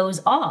anesthetic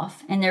goes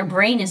off and their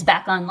brain is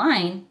back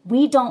online,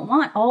 we don't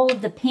want all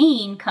of the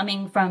pain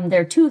coming from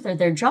their tooth or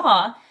their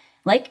jaw,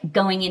 like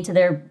going into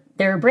their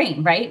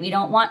brain, right? We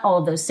don't want all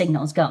of those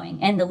signals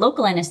going. And the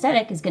local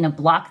anesthetic is going to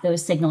block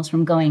those signals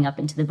from going up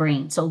into the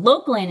brain. So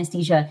local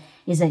anesthesia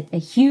is a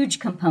huge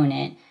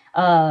component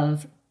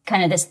of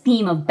kind of this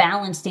theme of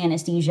balanced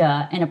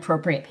anesthesia and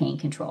appropriate pain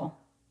control.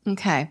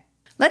 Okay.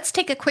 Let's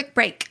take a quick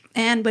break.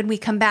 And when we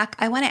come back,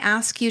 I want to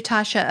ask you,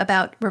 Tasha,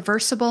 about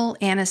reversible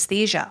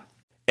anesthesia.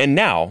 And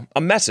now,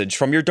 a message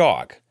from your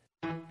dog.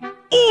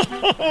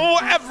 Oh,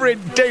 every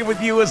day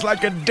with you is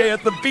like a day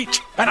at the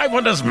beach, and I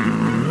want as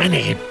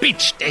many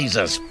beach days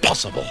as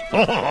possible.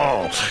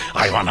 Oh,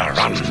 I want to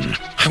run.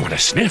 I want to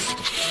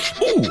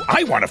sniff. Ooh,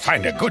 I want to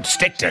find a good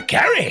stick to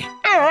carry.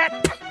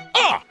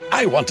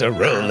 I want to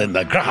roll in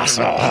the grass.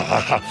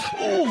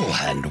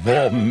 And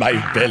warm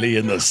my belly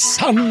in the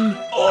sun.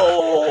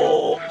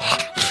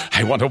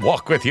 I want to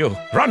walk with you,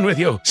 run with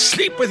you,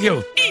 sleep with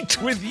you, eat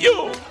with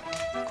you.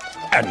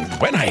 And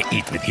when I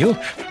eat with you,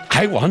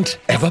 I want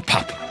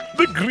Everpup.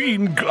 The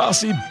green,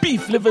 grassy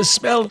beef liver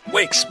smell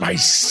wakes my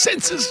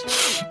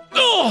senses.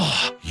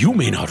 Oh, you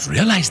may not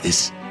realize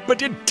this,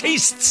 but it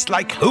tastes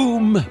like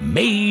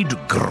homemade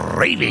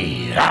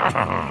gravy.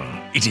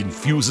 It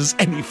infuses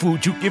any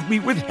food you give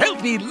me with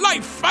healthy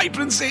life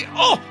vibrancy.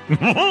 Oh,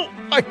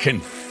 I can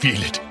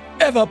feel it.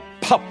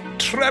 Everpup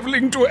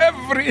traveling to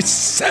every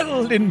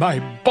cell in my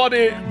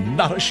body,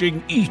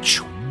 nourishing each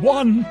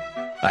one.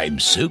 I'm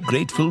so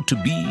grateful to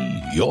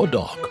be your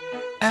dog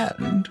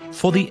and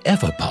for the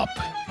Everpup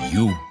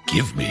you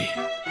give me.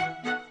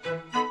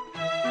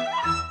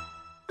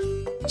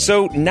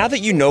 So now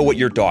that you know what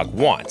your dog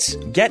wants,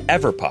 get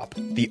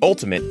Everpup, the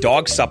ultimate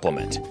dog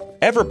supplement.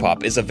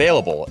 Everpup is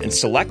available in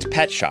select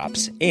pet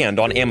shops and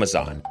on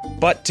Amazon.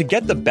 But to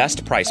get the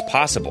best price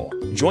possible,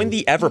 join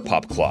the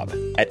Everpup Club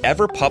at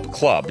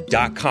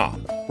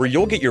everpupclub.com, where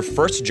you'll get your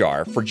first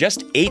jar for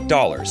just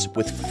 $8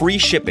 with free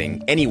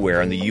shipping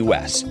anywhere in the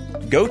U.S.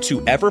 Go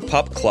to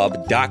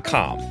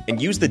everpupclub.com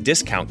and use the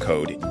discount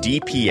code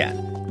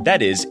DPN.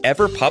 That is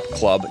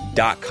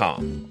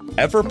everpupclub.com.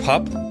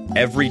 Everpup,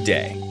 every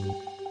day.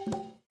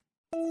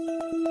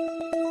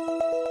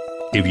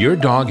 If your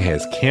dog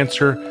has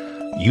cancer,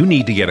 you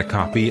need to get a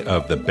copy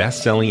of the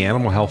best-selling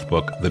animal health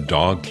book, The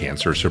Dog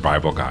Cancer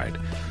Survival Guide.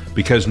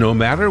 Because no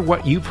matter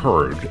what you've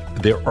heard,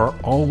 there are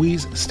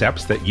always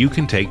steps that you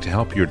can take to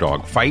help your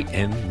dog fight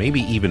and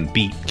maybe even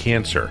beat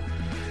cancer.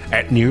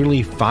 At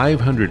nearly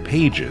 500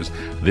 pages,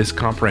 this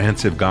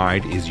comprehensive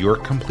guide is your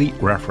complete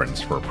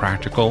reference for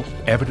practical,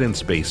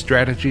 evidence-based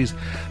strategies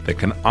that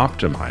can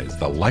optimize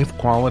the life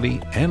quality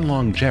and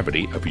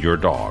longevity of your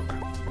dog.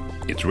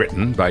 It's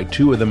written by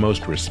two of the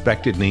most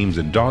respected names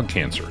in dog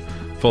cancer,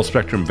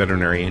 full-spectrum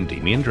veterinarian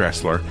Damian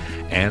Dressler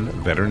and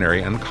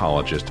veterinary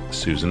oncologist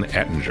Susan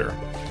Ettinger.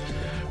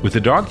 With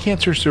the Dog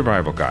Cancer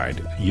Survival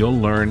Guide, you'll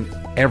learn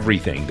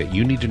everything that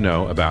you need to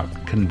know about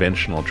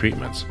conventional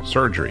treatments,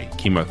 surgery,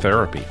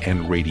 chemotherapy,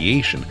 and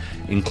radiation,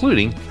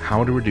 including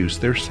how to reduce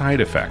their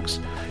side effects.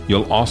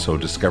 You'll also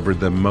discover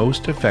the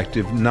most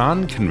effective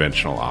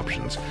non-conventional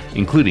options,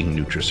 including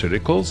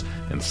nutraceuticals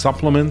and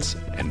supplements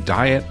and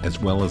diet, as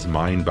well as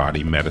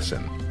mind-body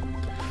medicine.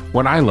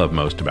 What I love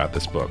most about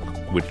this book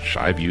which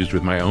I've used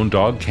with my own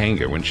dog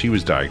Kanga when she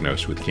was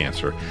diagnosed with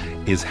cancer,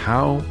 is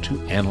how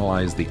to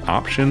analyze the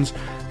options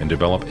and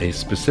develop a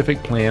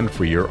specific plan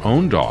for your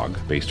own dog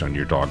based on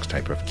your dog's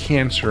type of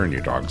cancer and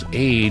your dog's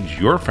age,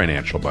 your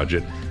financial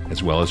budget,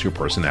 as well as your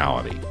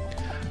personality.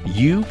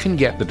 You can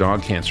get the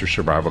Dog Cancer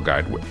Survival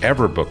Guide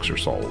wherever books are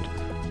sold,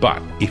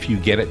 but if you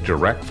get it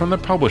direct from the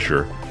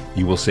publisher,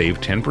 you will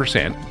save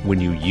 10%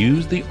 when you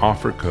use the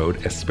offer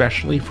code,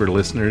 especially for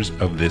listeners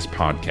of this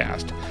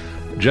podcast.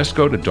 Just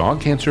go to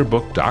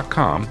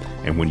dogcancerbook.com,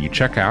 and when you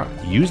check out,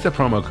 use the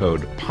promo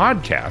code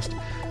PODCAST,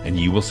 and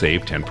you will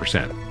save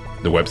 10%.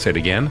 The website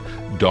again,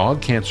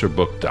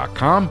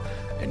 dogcancerbook.com,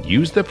 and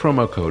use the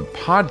promo code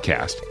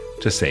PODCAST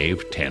to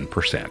save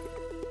 10%.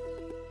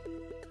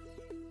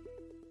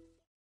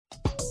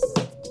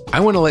 I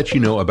want to let you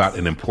know about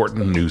an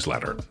important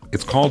newsletter.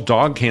 It's called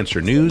Dog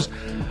Cancer News.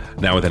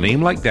 Now, with a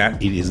name like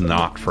that, it is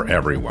not for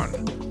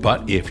everyone.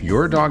 But if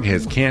your dog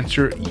has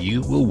cancer,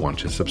 you will want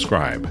to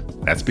subscribe.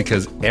 That's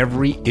because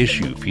every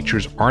issue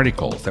features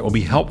articles that will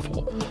be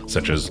helpful,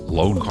 such as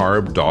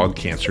low-carb dog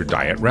cancer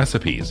diet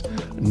recipes,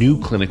 new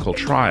clinical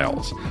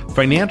trials,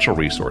 financial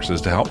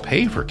resources to help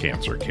pay for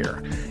cancer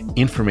care,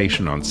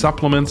 information on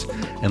supplements,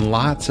 and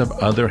lots of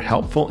other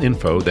helpful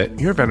info that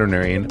your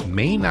veterinarian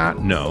may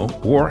not know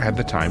or have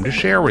the time to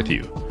share with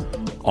you.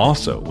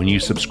 Also, when you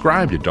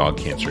subscribe to Dog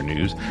Cancer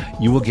News,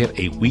 you will get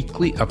a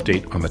weekly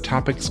update on the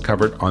topics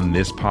covered on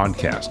this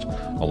podcast,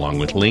 along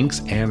with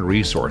links and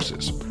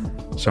resources.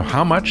 So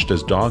how much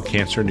does Dog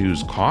Cancer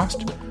News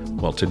cost?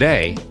 Well,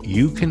 today,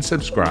 you can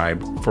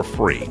subscribe for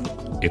free.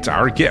 It's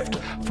our gift.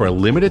 For a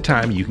limited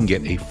time, you can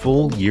get a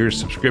full year's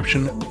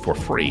subscription for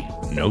free,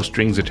 no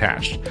strings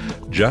attached.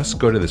 Just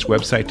go to this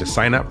website to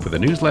sign up for the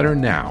newsletter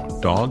now,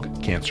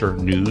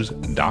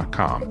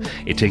 dogcancernews.com.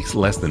 It takes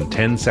less than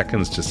 10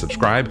 seconds to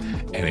subscribe,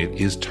 and it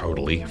is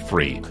totally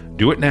free.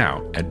 Do it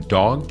now at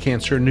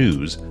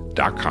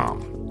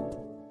dogcancernews.com.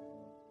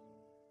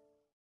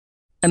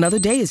 Another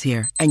day is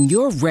here, and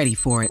you're ready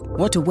for it.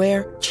 What to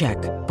wear? Check.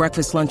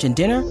 Breakfast, lunch, and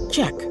dinner?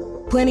 Check.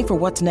 Planning for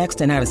what's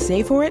next and how to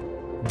save for it?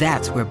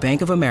 That's where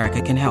Bank of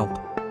America can help.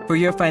 For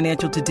your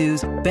financial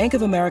to-dos, Bank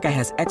of America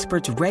has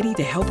experts ready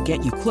to help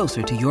get you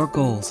closer to your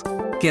goals.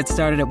 Get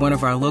started at one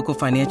of our local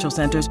financial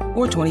centers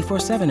or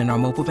 24/7 in our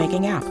mobile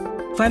banking app.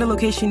 Find a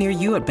location near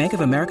you at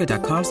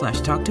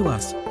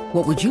bankofamerica.com/talktous.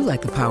 What would you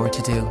like the power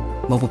to do?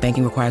 Mobile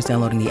banking requires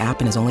downloading the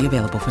app and is only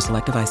available for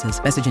select devices.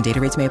 Message and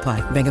data rates may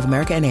apply. Bank of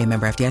America NA,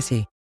 member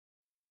FDIC.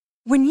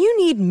 When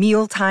you need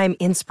mealtime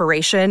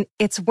inspiration,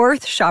 it's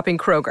worth shopping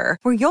Kroger,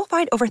 where you'll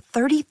find over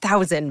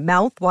 30,000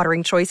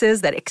 mouth-watering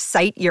choices that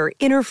excite your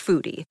inner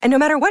foodie. And no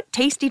matter what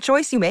tasty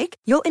choice you make,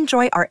 you'll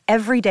enjoy our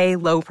everyday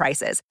low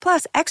prices,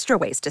 plus extra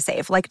ways to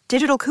save, like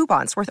digital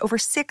coupons worth over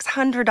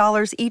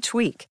 $600 each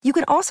week. You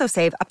can also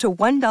save up to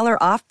 $1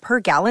 off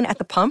per gallon at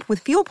the pump with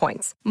fuel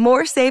points.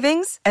 More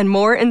savings and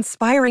more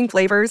inspiring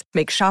flavors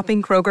make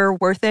shopping Kroger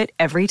worth it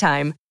every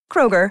time.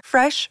 Kroger,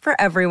 fresh for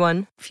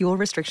everyone. Fuel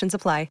restrictions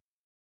apply.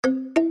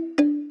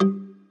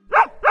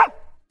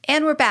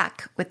 And we're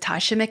back with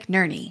Tasha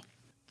McNerney.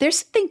 There's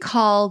something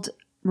called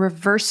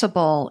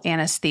reversible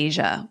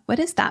anesthesia. What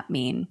does that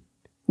mean?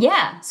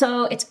 Yeah,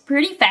 so it's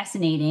pretty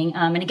fascinating.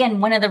 And again,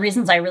 one of the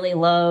reasons I really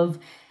love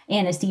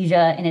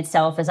anesthesia in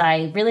itself is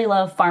I really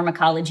love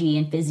pharmacology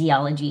and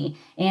physiology.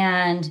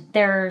 And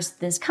there's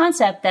this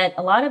concept that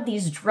a lot of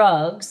these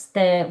drugs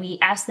that we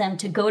ask them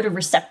to go to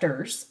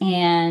receptors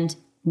and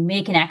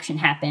make an action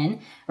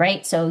happen,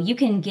 right? So you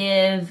can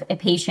give a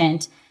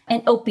patient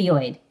an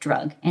opioid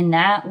drug, and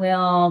that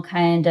will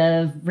kind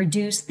of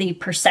reduce the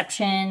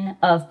perception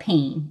of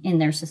pain in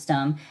their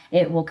system.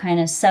 It will kind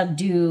of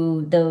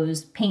subdue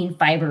those pain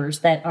fibers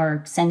that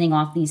are sending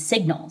off these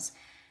signals.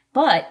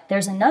 But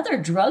there's another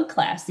drug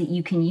class that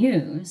you can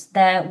use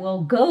that will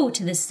go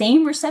to the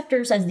same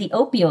receptors as the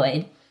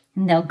opioid,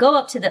 and they'll go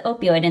up to the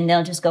opioid and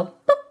they'll just go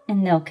boop,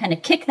 and they'll kind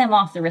of kick them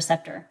off the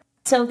receptor.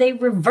 So they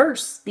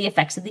reverse the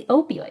effects of the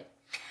opioid.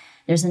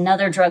 There's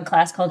another drug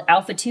class called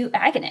alpha-2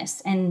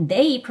 agonists, and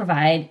they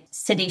provide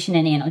sedation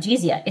and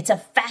analgesia. It's a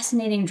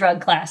fascinating drug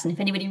class, and if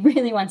anybody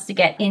really wants to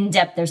get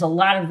in-depth, there's a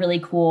lot of really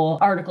cool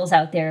articles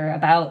out there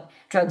about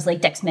drugs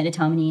like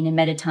dexmedetomidine and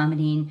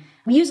medetomidine.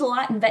 We use a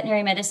lot in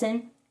veterinary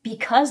medicine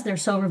because they're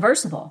so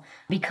reversible,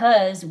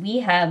 because we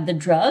have the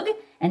drug,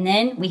 and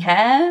then we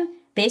have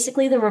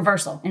basically the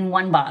reversal in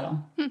one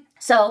bottle.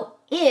 So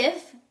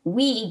if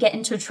we get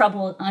into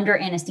trouble under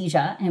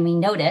anesthesia and we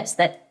notice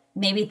that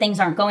maybe things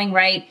aren't going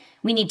right,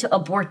 we need to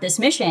abort this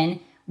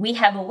mission, we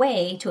have a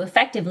way to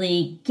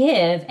effectively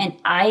give an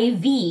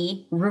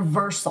IV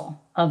reversal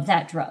of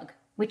that drug,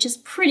 which is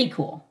pretty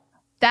cool.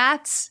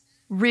 That's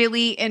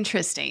really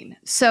interesting.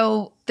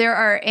 So there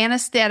are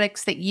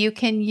anesthetics that you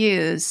can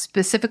use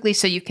specifically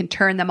so you can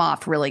turn them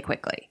off really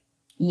quickly.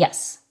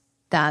 Yes.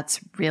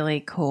 That's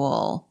really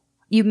cool.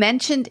 You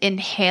mentioned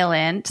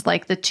inhalant,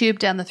 like the tube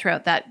down the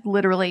throat, that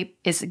literally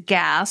is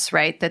gas,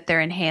 right, that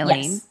they're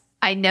inhaling. Yes.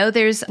 I know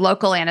there's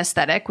local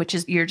anesthetic, which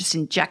is you're just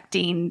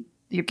injecting,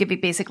 you're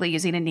basically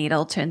using a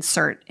needle to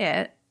insert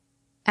it.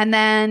 And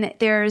then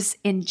there's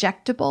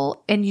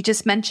injectable. And you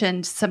just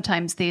mentioned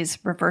sometimes these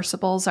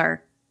reversibles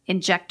are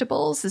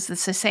injectables. Is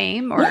this the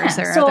same, or is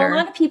there so other? A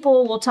lot of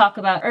people will talk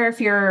about, or if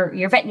your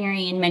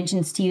veterinarian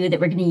mentions to you that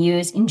we're going to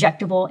use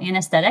injectable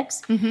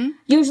anesthetics,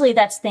 usually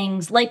that's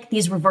things like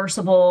these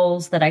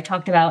reversibles that I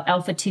talked about,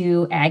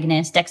 alpha-2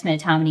 agonist,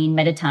 dexmedetomidine,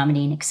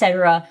 medetomidine,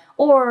 etc.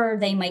 Or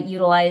they might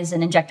utilize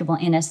an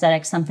injectable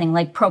anesthetic, something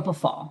like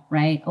propofol,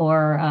 right,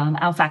 or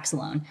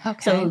alfaxolone.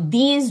 Okay. So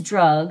these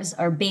drugs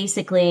are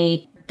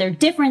basically, they're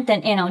different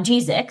than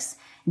analgesics.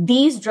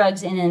 These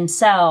drugs in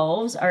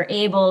themselves are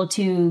able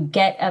to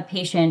get a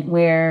patient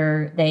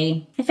where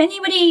they, if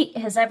anybody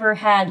has ever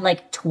had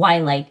like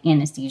twilight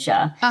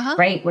anesthesia,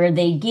 right, where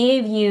they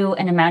give you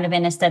an amount of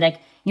anesthetic,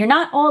 you're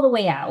not all the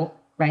way out,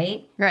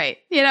 right? Right.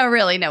 You don't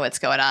really know what's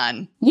going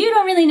on. You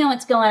don't really know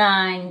what's going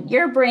on.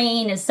 Your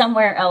brain is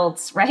somewhere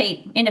else,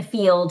 right? In a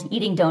field,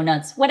 eating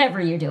donuts, whatever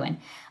you're doing.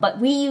 But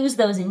we use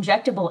those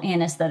injectable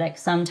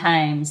anesthetics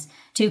sometimes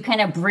to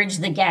kind of bridge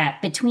the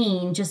gap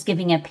between just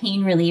giving a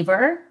pain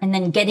reliever and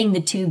then getting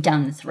the tube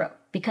down the throat.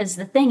 Because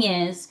the thing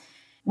is,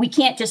 we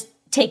can't just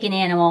take an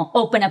animal,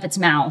 open up its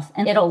mouth,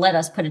 and it'll let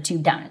us put a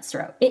tube down its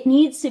throat. It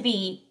needs to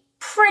be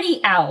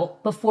pretty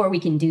out before we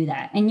can do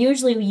that. And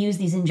usually we use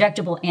these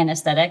injectable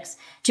anesthetics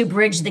to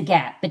bridge the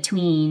gap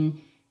between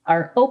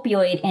our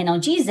opioid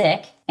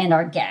analgesic and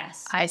our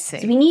gas. I see.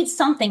 So we need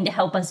something to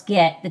help us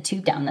get the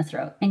tube down the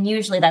throat. And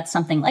usually that's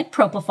something like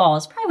propofol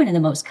is probably one of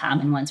the most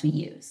common ones we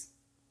use.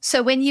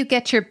 So when you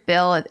get your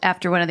bill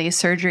after one of these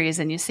surgeries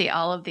and you see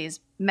all of these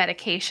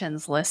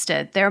medications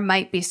listed, there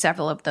might be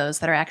several of those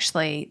that are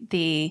actually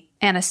the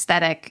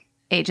anesthetic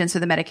agents or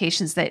the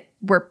medications that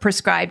were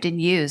prescribed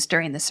and used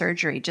during the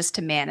surgery just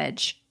to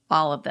manage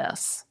all of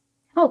this.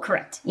 Oh,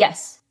 correct.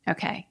 Yes.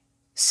 Okay.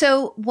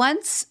 So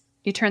once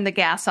you turn the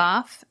gas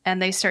off and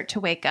they start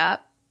to wake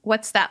up,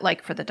 what's that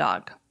like for the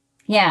dog?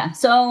 Yeah.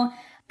 So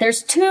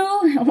there's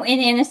two, in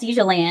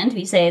anesthesia land,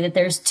 we say that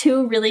there's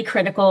two really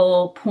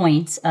critical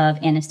points of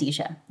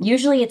anesthesia.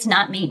 Usually it's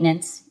not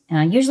maintenance.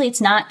 Usually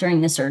it's not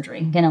during the surgery,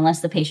 again, unless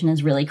the patient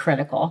is really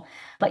critical.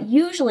 But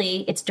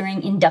usually it's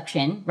during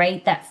induction,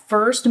 right? That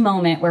first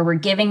moment where we're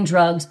giving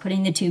drugs,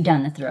 putting the tube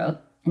down the throat.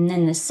 And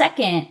then the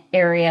second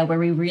area where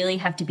we really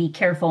have to be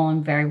careful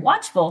and very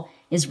watchful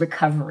is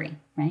recovery,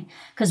 right?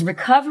 Because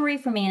recovery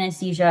from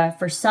anesthesia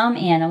for some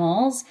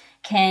animals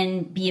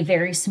can be a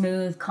very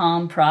smooth,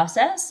 calm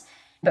process.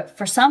 But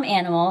for some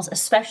animals,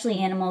 especially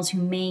animals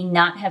who may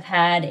not have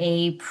had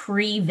a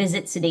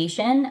pre-visit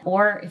sedation,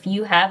 or if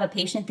you have a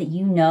patient that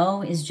you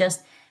know is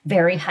just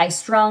very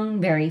high-strung,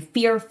 very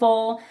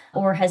fearful,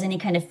 or has any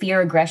kind of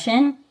fear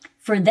aggression,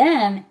 for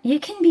them,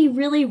 it can be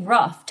really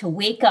rough to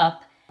wake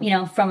up,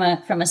 from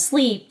a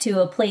sleep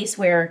to a place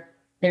where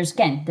there's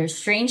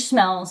strange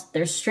smells,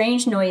 there's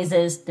strange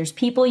noises, there's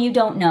people you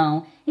don't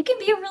know. It can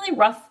be a really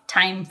rough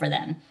time for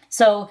them.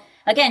 So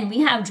again, we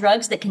have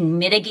drugs that can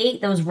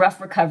mitigate those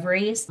rough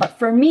recoveries. But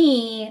for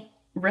me,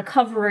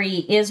 recovery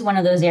is one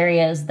of those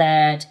areas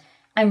that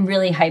I'm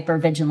really hyper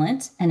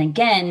vigilant. And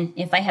again,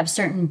 if I have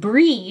certain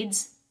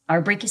breeds,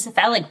 our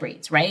brachycephalic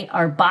breeds, right?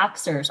 Our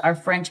boxers, our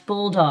French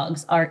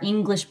bulldogs, our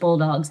English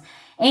bulldogs,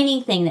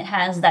 anything that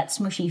has that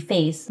smushy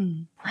face.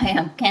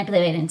 I can't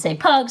believe I didn't say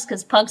pugs,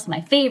 because pugs is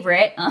my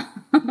favorite.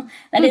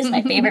 That is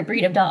my favorite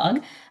breed of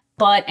dog.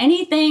 But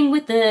anything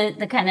with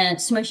the kind of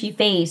smushy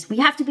face, we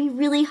have to be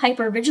really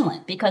hyper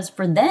vigilant, because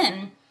for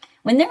them,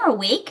 when they're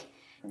awake,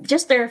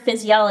 just their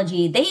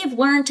physiology, they have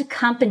learned to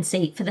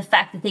compensate for the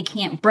fact that they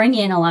can't bring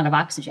in a lot of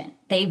oxygen.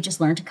 They've just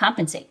learned to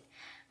compensate.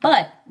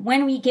 But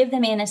when we give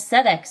them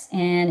anesthetics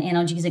and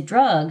analgesic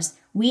drugs,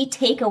 we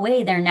take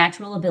away their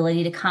natural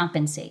ability to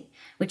compensate,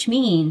 which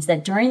means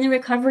that during the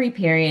recovery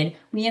period,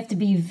 we have to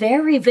be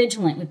very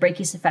vigilant with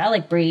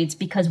brachycephalic breeds,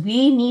 because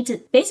we need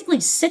to basically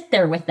sit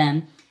there with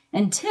them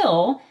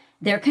until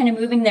they're kind of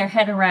moving their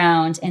head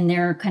around and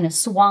they're kind of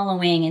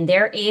swallowing and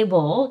they're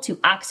able to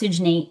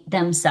oxygenate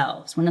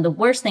themselves. One of the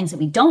worst things that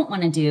we don't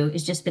want to do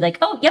is just be like,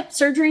 oh, yep,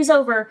 surgery's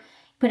over,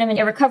 put them in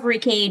a recovery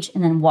cage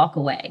and then walk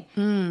away.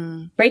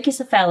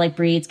 Brachycephalic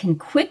breeds can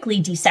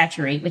quickly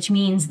desaturate, which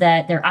means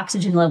that their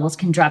oxygen levels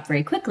can drop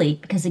very quickly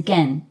because,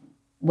 again,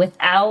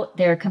 without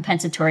their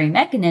compensatory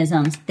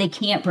mechanisms, they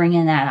can't bring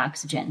in that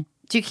oxygen.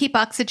 Do you keep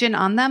oxygen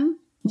on them?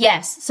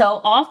 Yes. So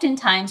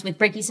oftentimes with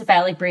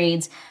brachycephalic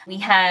breeds, we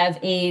have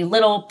a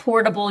little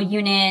portable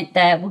unit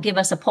that will give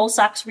us a pulse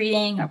ox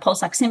reading or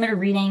pulse oximeter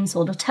reading.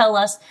 So it'll tell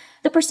us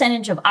the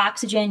percentage of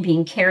oxygen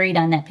being carried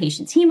on that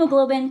patient's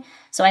hemoglobin.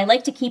 So I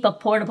like to keep a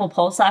portable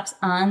pulse ox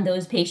on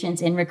those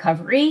patients in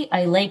recovery.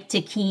 I like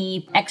to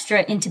keep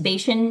extra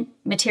intubation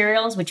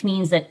materials, which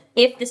means that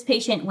if this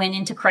patient went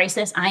into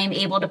crisis, I am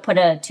able to put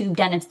a tube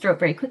down its throat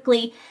very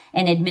quickly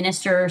and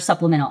administer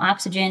supplemental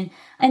oxygen.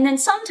 And then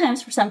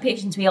sometimes for some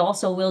patients, we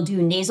also will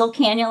do nasal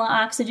cannula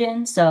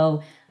oxygen.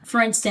 So for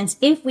instance,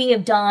 if we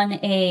have done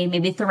a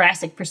maybe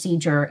thoracic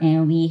procedure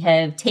and we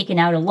have taken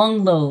out a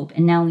lung lobe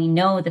and now we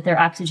know that their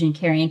oxygen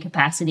carrying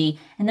capacity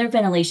and their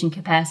ventilation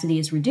capacity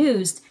is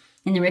reduced,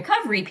 In the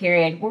recovery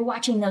period, we're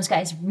watching those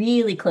guys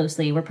really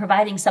closely. We're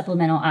providing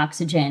supplemental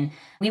oxygen.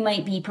 We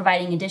might be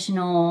providing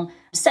additional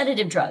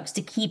sedative drugs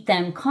to keep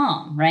them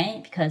calm,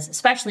 right? Because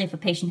especially if a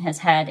patient has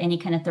had any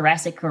kind of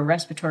thoracic or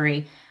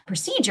respiratory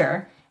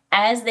procedure,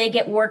 as they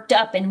get worked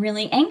up and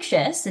really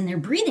anxious and they're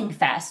breathing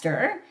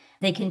faster,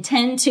 they can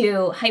tend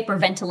to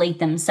hyperventilate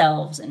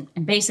themselves and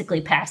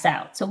basically pass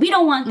out. So we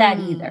don't want that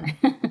either.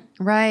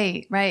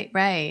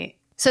 Right.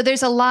 So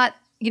there's a lot,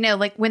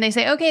 like when they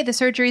say, okay, the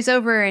surgery's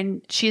over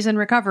and she's in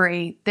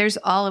recovery, there's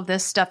all of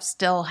this stuff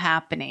still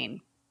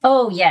happening.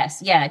 Oh,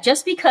 yes. Yeah.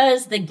 Just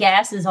because the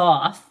gas is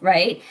off,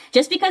 right?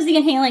 Just because the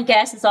inhalant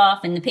gas is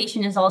off and the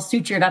patient is all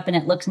sutured up and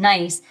it looks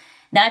nice,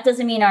 that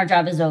doesn't mean our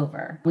job is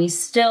over. We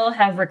still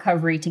have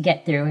recovery to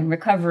get through. And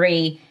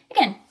recovery,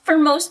 again, for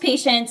most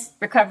patients,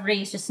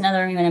 recovery is just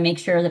another, we want to make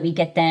sure that we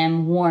get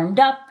them warmed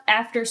up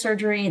after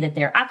surgery, that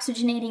they're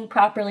oxygenating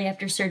properly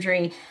after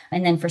surgery.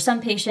 And then for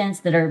some patients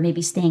that are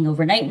maybe staying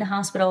overnight in the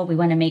hospital, we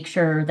want to make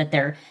sure that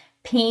their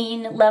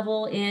pain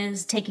level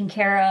is taken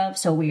care of.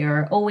 So we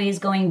are always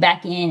going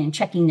back in and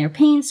checking their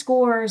pain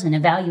scores and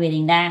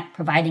evaluating that,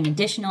 providing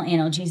additional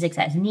analgesics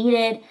as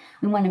needed.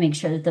 We want to make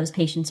sure that those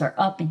patients are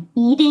up and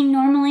eating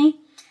normally.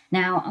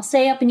 Now, I'll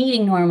say up and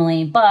eating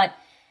normally, but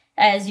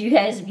as you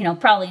guys,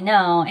 probably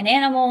know, an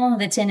animal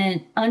that's in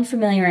an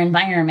unfamiliar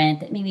environment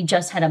that maybe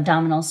just had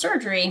abdominal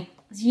surgery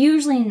is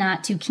usually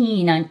not too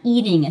keen on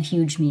eating a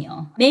huge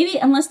meal. Maybe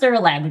unless they're a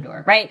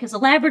Labrador, right? Because a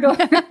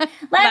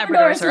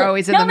Labradors are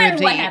always in the mood to eat. No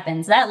matter what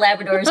happens, that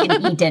Labrador is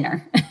going to eat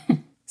dinner.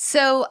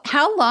 So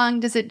how long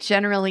does it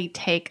generally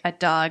take a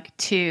dog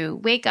to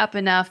wake up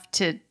enough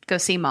to go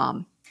see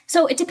mom?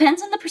 So it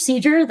depends on the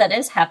procedure that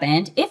has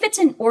happened. If it's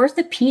an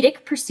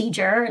orthopedic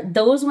procedure,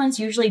 those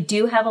ones usually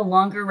do have a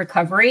longer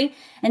recovery.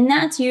 And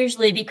that's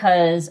usually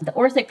because the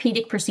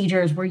orthopedic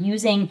procedures were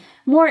using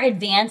more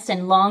advanced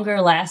and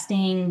longer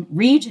lasting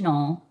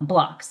regional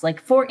blocks.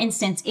 Like for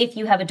instance, if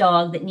you have a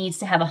dog that needs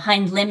to have a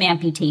hind limb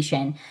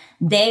amputation,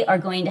 they are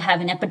going to have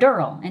an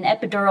epidural. And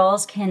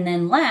epidurals can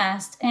then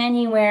last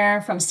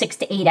anywhere from 6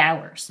 to 8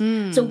 hours.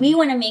 So we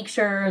want to make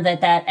sure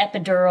that that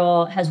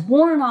epidural has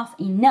worn off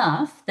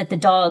enough that the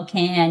dog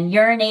can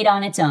urinate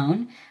on its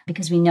own,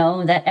 because we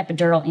know that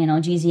epidural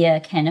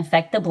analgesia can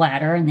affect the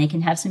bladder and they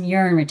can have some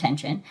urine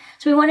retention.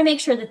 So we want to make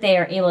sure that they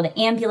are able to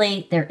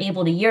ambulate, they're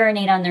able to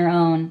urinate on their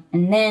own,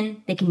 and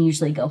then they can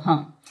usually go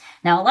home.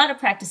 Now, a lot of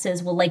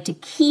practices will like to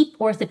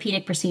keep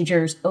orthopedic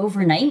procedures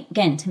overnight,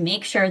 again, to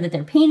make sure that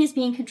their pain is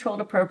being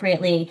controlled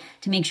appropriately,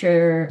 to make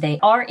sure they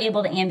are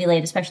able to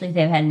ambulate, especially if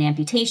they've had an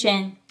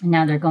amputation, and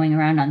now they're going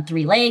around on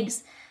 3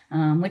 legs,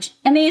 which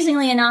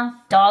amazingly enough,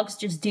 dogs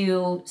just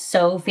do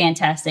so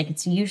fantastic.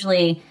 It's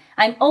usually,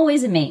 I'm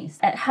always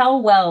amazed at how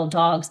well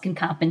dogs can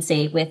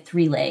compensate with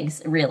 3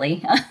 legs,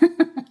 really.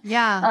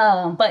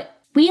 Yeah. But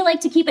we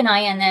like to keep an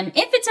eye on them.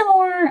 If it's a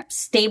more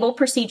stable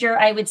procedure,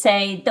 I would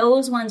say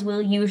those ones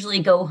will usually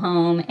go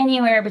home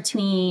anywhere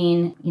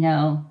between,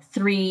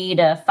 3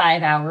 to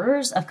 5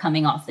 hours of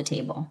coming off the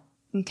table.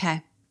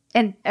 Okay.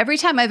 And every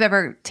time I've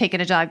ever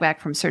taken a dog back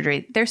from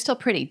surgery, they're still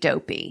pretty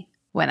dopey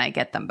when I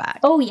get them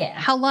back. Oh, yeah.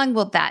 How long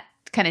will that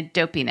kind of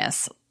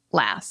dopiness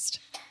last?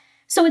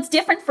 So it's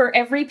different for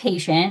every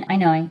patient. I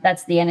know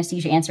that's the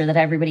anesthesia answer that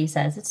everybody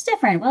says. It's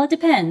different. Well, it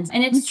depends.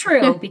 And it's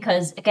true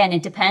because, again,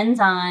 it depends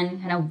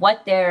on kind of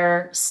what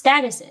their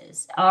status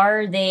is.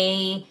 Are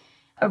they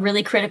a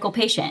really critical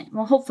patient?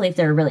 Well, hopefully if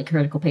they're a really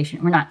critical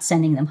patient, we're not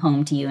sending them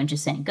home to you and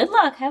just saying, good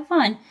luck, have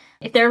fun.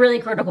 If they're a really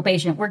critical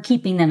patient, we're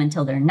keeping them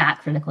until they're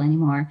not critical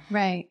anymore.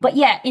 Right. But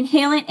yeah,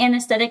 inhalant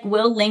anesthetic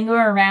will linger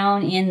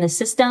around in the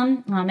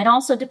system. It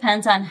also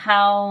depends on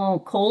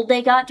how cold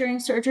they got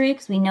during surgery,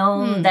 because we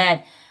know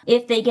that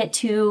if they get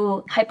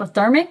too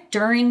hypothermic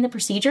during the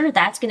procedure,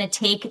 that's going to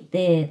take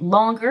the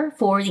longer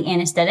for the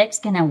anesthetics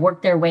going to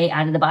work their way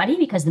out of the body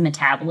because the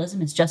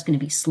metabolism is just going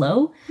to be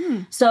slow.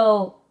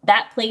 So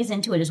that plays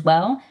into it as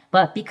well.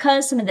 But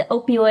because some of the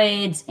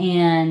opioids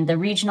and the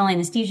regional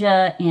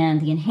anesthesia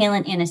and the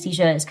inhalant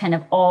anesthesia is kind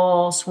of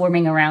all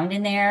swarming around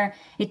in there,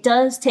 it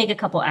does take a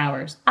couple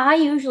hours. I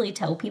usually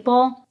tell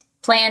people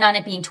plan on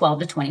it being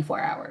 12 to 24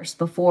 hours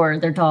before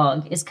their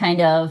dog is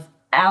kind of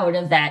out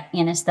of that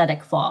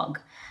anesthetic fog.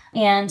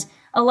 And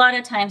a lot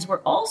of times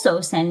we're also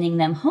sending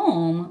them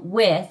home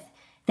with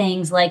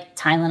things like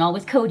Tylenol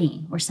with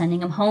codeine. We're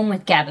sending them home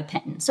with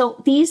gabapentin.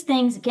 So these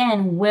things,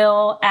 again,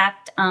 will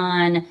act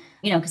on,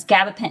 because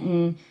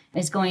gabapentin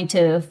is going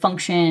to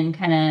function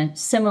kind of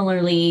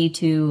similarly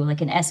to like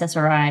an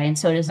SSRI, and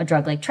so does a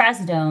drug like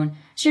trazodone.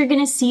 So you're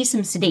going to see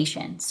some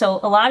sedation. So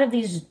a lot of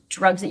these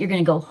drugs that you're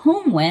going to go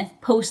home with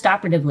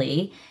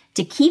post-operatively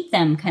to keep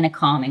them kind of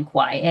calm and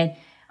quiet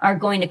are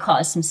going to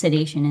cause some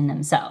sedation in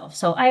themselves.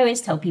 So I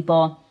always tell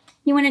people,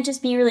 you want to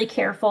just be really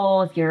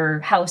careful if your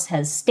house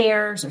has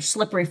stairs or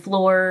slippery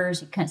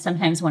floors. You can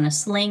sometimes want to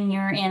sling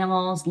your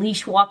animals,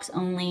 leash walks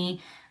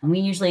only. And we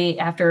usually,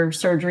 after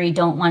surgery,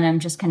 don't want them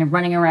just kind of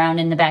running around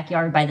in the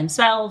backyard by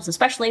themselves,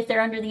 especially if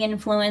they're under the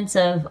influence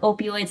of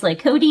opioids like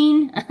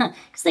codeine,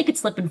 because they could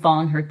slip and fall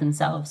and hurt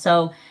themselves.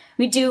 So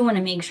we do want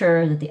to make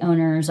sure that the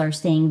owners are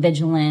staying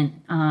vigilant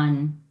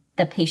on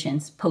the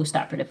patients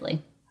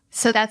post-operatively.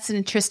 So that's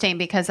interesting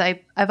because I've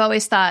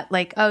always thought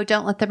like, oh,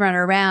 don't let them run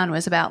around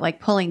was about like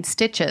pulling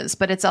stitches,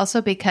 but it's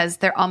also because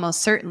they're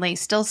almost certainly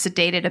still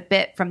sedated a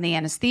bit from the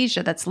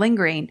anesthesia that's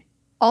lingering.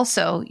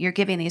 Also, you're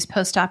giving these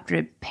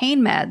post-operative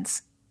pain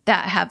meds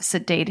that have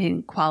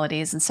sedating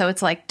qualities. And so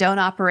it's like, don't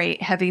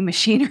operate heavy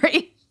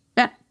machinery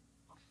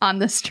on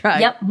this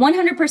drug. Yep,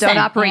 100%. Don't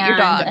operate your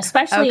dog.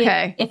 Especially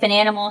if an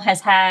animal has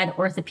had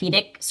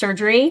orthopedic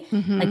surgery.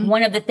 Like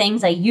one of the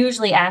things I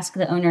usually ask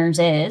the owners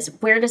is,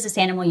 where does this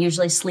animal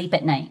usually sleep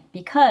at night?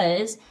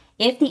 Because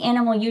if the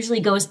animal usually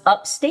goes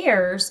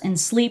upstairs and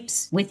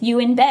sleeps with you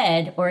in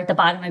bed or at the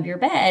bottom of your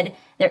bed,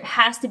 there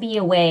has to be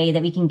a way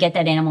that we can get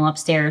that animal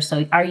upstairs.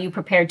 So are you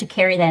prepared to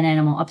carry that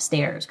animal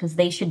upstairs? Because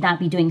they should not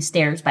be doing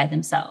stairs by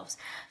themselves.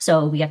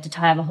 So we have to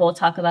have a whole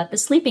talk about the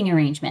sleeping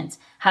arrangements.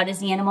 How does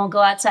the animal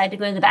go outside to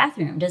go to the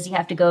bathroom? Does he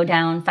have to go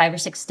down 5 or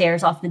 6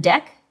 stairs off the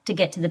deck to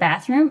get to the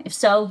bathroom? If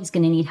so, he's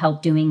going to need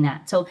help doing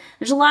that. So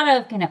there's a lot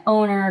of kind of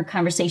owner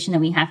conversation that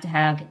we have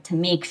to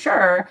make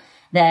sure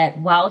that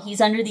while he's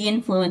under the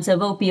influence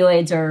of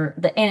opioids or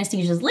the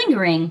anesthesia is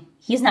lingering,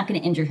 he's not going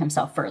to injure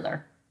himself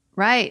further.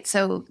 Right.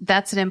 So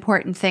that's an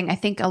important thing. I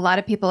think a lot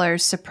of people are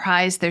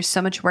surprised there's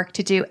so much work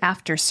to do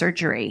after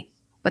surgery,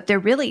 but there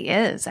really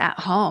is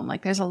at home.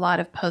 Like there's a lot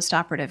of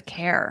post-operative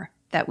care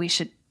that we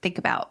should think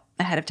about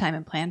ahead of time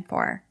and plan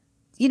for.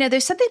 You know,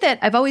 there's something that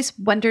I've always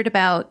wondered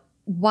about.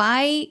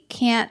 Why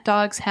can't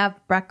dogs have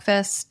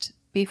breakfast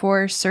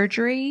before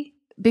surgery,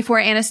 before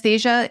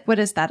anesthesia? What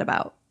is that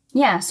about?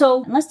 Yeah.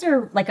 So unless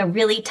they're like a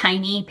really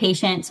tiny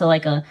patient, so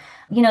like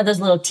those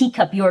little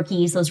teacup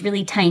Yorkies, those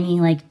really tiny,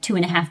 like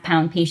 2.5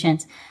 pound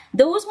patients,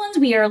 those ones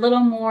we are a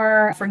little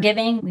more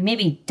forgiving. We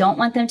maybe don't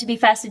want them to be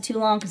fasted too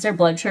long because their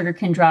blood sugar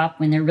can drop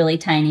when they're really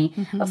tiny.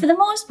 But for the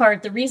most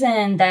part, the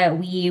reason that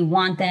we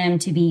want them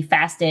to be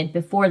fasted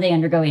before they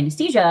undergo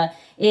anesthesia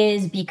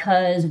is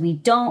because we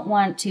don't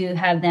want to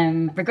have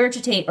them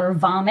regurgitate or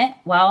vomit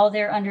while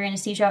they're under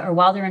anesthesia or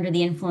while they're under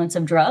the influence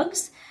of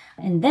drugs.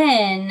 And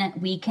then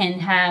we can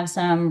have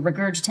some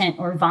regurgitant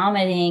or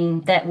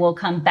vomiting that will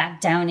come back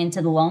down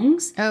into the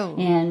lungs. Oh.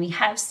 And we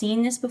have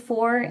seen this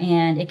before,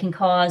 and it can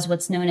cause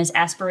what's known as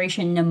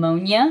aspiration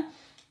pneumonia.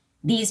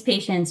 These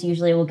patients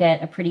usually will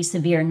get a pretty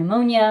severe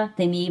pneumonia.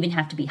 They may even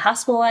have to be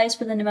hospitalized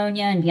for the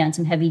pneumonia and be on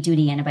some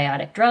heavy-duty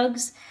antibiotic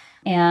drugs.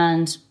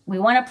 And we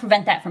want to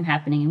prevent that from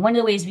happening. And one of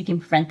the ways we can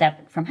prevent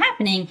that from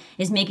happening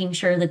is making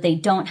sure that they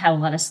don't have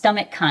a lot of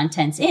stomach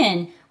contents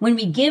in when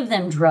we give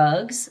them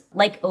drugs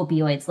like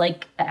opioids,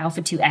 like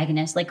alpha-2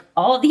 agonists, like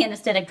all of the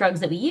anesthetic drugs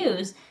that we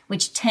use,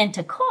 which tend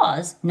to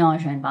cause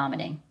nausea and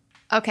vomiting.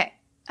 Okay,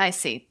 I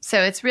see.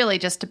 So it's really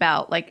just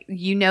about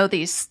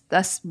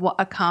that's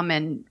a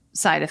common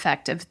side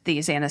effect of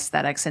these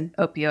anesthetics and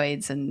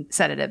opioids and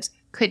sedatives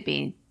could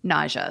be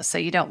nausea. So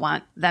you don't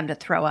want them to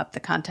throw up the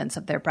contents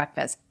of their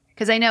breakfast.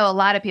 Because I know a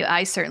lot of people,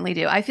 I certainly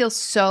do. I feel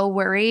so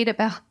worried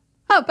about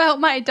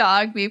my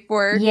dog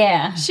before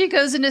she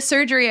goes into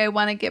surgery. I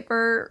want to give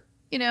her,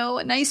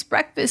 a nice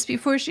breakfast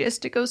before she has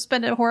to go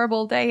spend a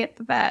horrible day at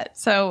the vet.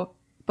 So,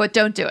 but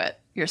don't do it,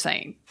 you're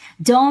saying.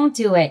 Don't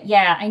do it.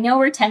 Yeah, I know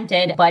we're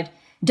tempted, but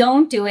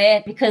don't do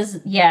it because,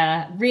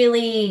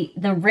 really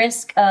the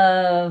risk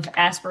of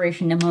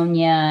aspiration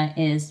pneumonia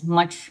is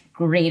much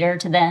greater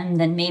to them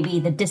than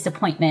maybe the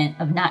disappointment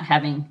of not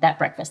having that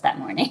breakfast that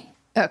morning.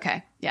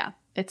 Okay. Yeah.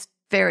 It's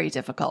very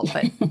difficult,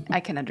 but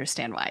I can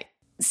understand why.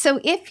 So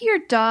if your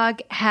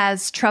dog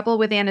has trouble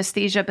with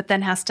anesthesia, but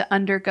then has to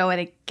undergo it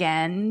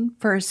again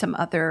for some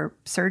other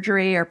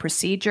surgery or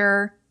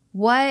procedure,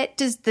 what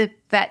does the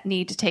vet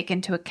need to take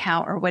into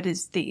account, or what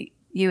does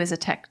you as a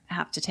tech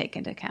have to take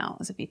into account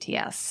as a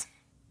VTS?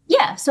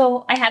 Yeah,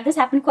 so I have this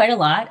happen quite a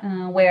lot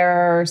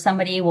where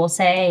somebody will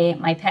say,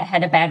 my pet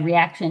had a bad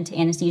reaction to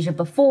anesthesia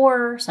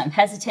before, so I'm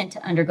hesitant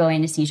to undergo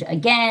anesthesia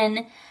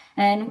again.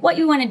 And what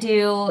you want to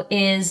do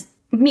is,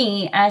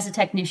 me as a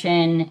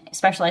technician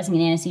specializing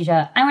in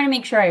anesthesia, I want to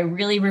make sure I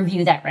really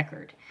review that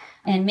record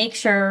and make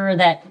sure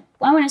that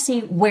I want to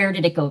see, where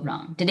did it go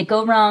wrong? Did it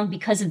go wrong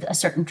because of a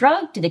certain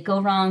drug? Did it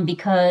go wrong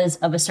because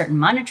of a certain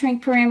monitoring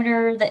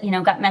parameter that,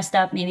 got messed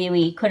up? Maybe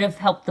we could have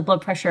helped the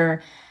blood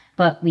pressure,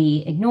 but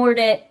we ignored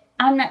it.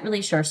 I'm not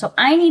really sure. So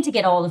I need to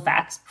get all the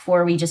facts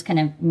before we just kind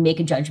of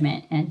make a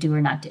judgment and do or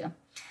not do.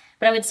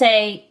 But I would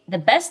say the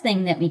best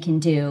thing that we can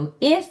do,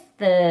 if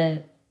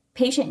the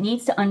patient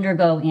needs to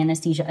undergo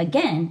anesthesia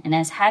again and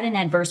has had an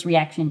adverse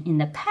reaction in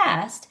the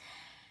past,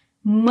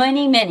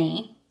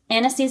 many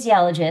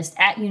anesthesiologists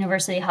at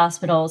university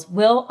hospitals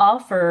will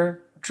offer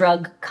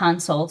drug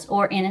consults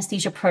or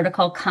anesthesia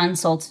protocol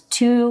consults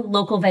to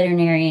local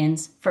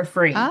veterinarians for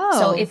free. Oh.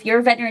 So if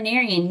your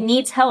veterinarian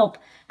needs help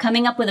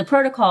coming up with a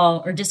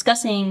protocol or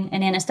discussing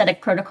an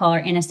anesthetic protocol or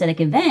anesthetic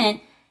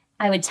event,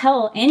 I would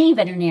tell any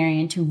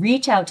veterinarian to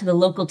reach out to the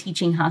local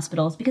teaching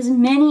hospitals, because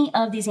many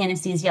of these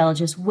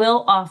anesthesiologists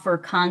will offer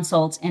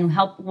consults and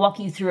help walk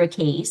you through a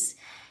case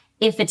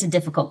if it's a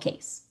difficult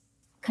case.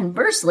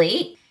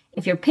 Conversely,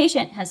 if your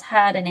patient has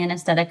had an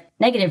anesthetic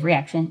negative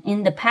reaction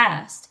in the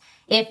past,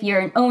 if you're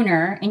an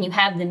owner and you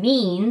have the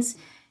means,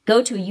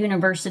 go to a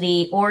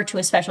university or to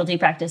a specialty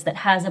practice that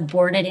has a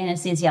boarded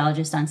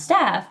anesthesiologist on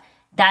staff,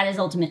 that is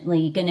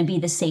ultimately going to be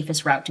the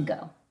safest route to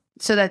go.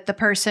 So that the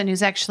person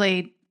who's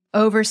actually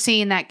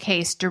overseeing that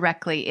case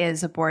directly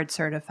is a board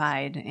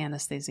certified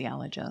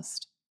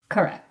anesthesiologist.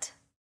 Correct.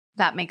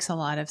 That makes a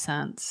lot of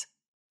sense.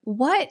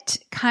 What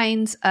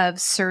kinds of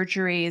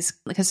surgeries,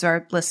 because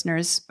our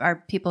listeners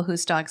are people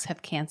whose dogs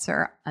have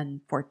cancer,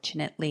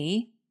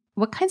 unfortunately,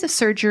 what kinds of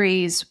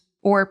surgeries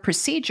or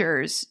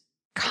procedures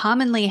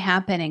commonly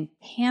happen in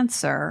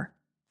cancer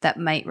that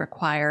might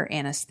require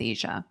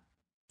anesthesia?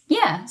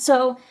 Yeah.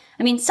 So,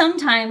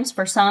 sometimes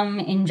for some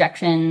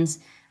injections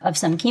of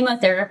some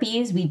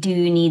chemotherapies, we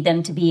do need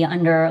them to be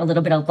under a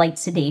little bit of light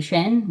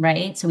sedation,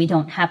 right? So we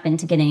don't happen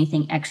to get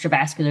anything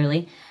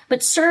extravascularly.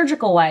 But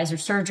surgical-wise or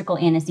surgical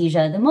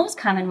anesthesia, the most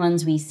common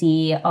ones we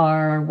see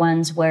are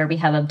ones where we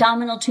have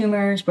abdominal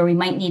tumors, where we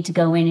might need to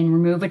go in and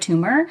remove a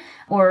tumor,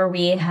 or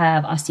we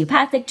have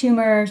osteopathic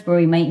tumors where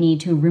we might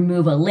need to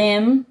remove a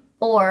limb,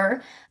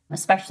 or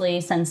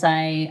especially since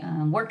I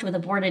worked with a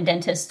boarded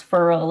dentist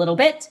for a little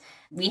bit,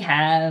 we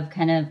have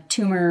kind of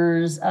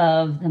tumors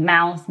of the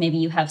mouth. Maybe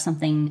you have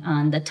something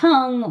on the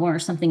tongue or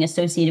something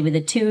associated with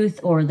a tooth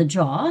or the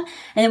jaw.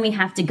 And then we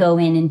have to go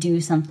in and do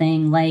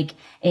something like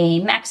a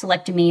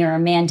maxillectomy or a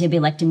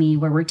mandibulectomy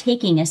where we're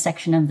taking a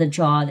section of the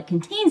jaw that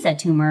contains that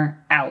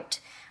tumor out,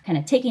 kind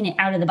of taking it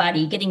out of the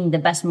body, getting the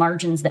best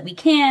margins that we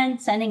can,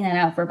 sending that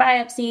out for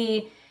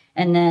biopsy,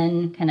 and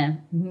then kind of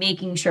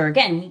making sure,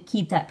 again, we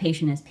keep that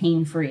patient as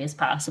pain-free as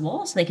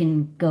possible so they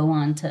can go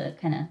on to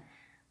kind of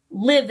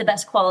live the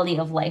best quality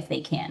of life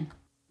they can.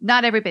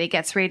 Not everybody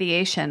gets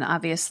radiation,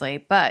 obviously,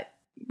 but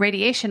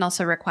radiation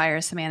also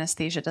requires some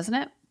anesthesia, doesn't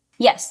it?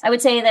 Yes, I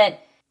would say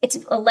that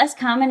it's less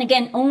common,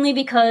 again, only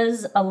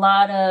because a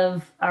lot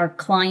of our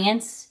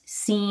clients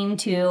seem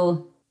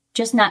to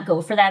just not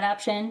go for that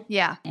option.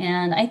 Yeah.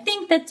 And I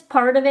think that's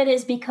part of it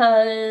is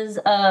because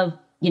of,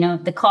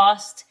 the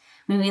cost.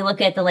 When we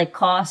look at the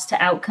cost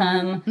to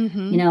outcome,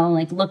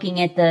 looking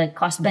at the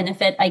cost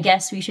benefit, I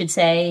guess we should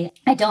say,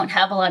 I don't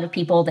have a lot of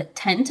people that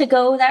tend to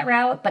go that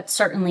route, but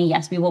certainly,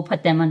 yes, we will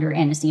put them under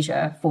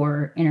anesthesia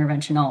for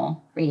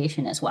interventional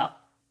radiation as well.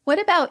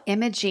 What about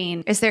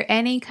imaging? Is there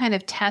any kind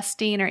of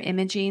testing or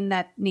imaging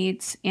that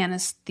needs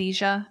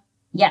anesthesia?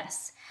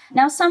 Yes.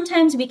 Now,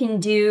 sometimes we can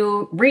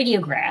do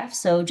radiographs,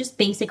 so just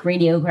basic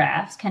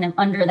radiographs, kind of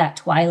under that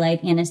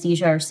twilight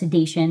anesthesia or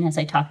sedation, as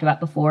I talked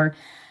about before.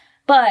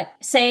 But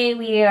say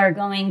we are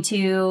going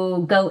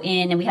to go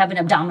in and we have an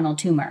abdominal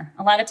tumor.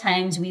 A lot of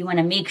times we want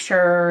to make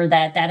sure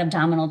that that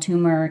abdominal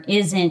tumor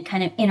isn't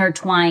kind of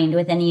intertwined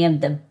with any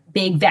of the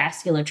big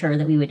vasculature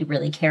that we would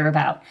really care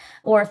about,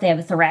 or if they have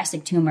a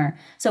thoracic tumor.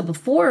 So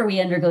before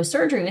we undergo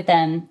surgery with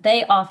them,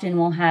 they often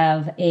will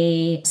have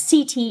a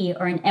CT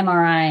or an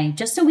MRI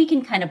just so we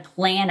can kind of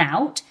plan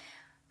out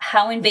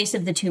how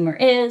invasive the tumor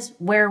is,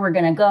 where we're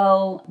going to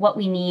go, what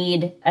we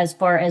need as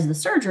far as the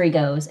surgery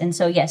goes. And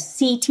so, yes,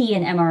 CT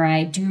and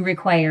MRI do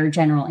require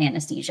general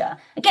anesthesia.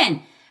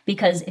 Again,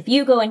 because if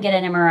you go and get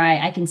an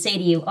MRI, I can say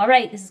to you, all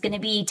right, this is going to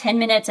be 10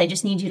 minutes. I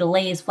just need you to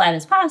lay as flat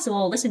as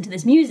possible. Listen to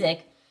this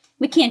music.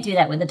 We can't do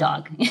that with a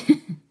dog.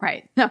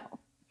 Right. No,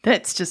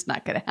 that's just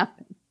not going to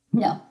happen.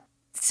 No.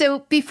 So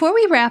before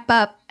we wrap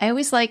up, I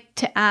always like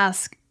to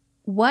ask,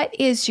 what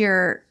is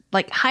your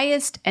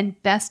highest and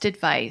best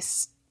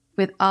advice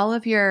with all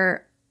of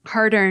your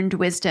hard-earned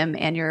wisdom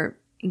and your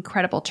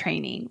incredible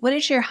training? What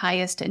is your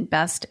highest and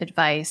best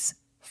advice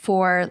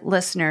for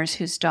listeners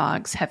whose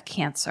dogs have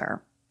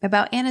cancer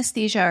about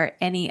anesthesia or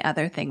any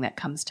other thing that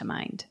comes to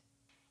mind?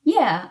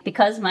 Yeah,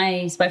 because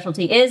my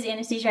specialty is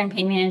anesthesia and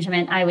pain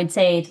management, I would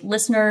say to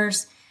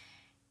listeners,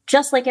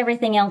 just like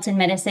everything else in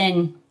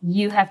medicine,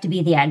 you have to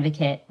be the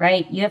advocate,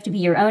 right? You have to be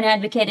your own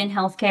advocate in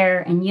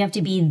healthcare, and you have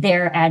to be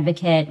their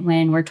advocate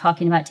when we're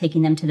talking about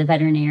taking them to the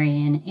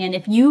veterinarian. And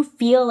if you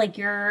feel like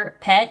your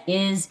pet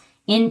is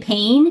in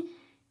pain,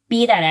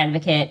 be that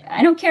advocate.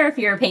 I don't care if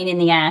you're a pain in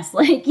the ass,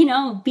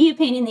 be a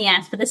pain in the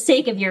ass for the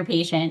sake of your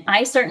patient.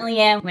 I certainly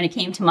am when it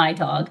came to my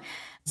dog.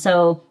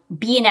 So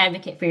be an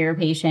advocate for your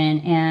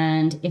patient.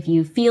 And if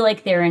you feel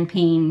like they're in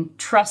pain,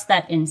 trust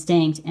that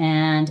instinct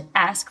and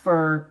ask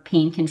for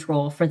pain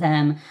control for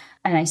them.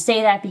 And I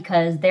say that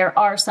because there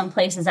are some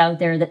places out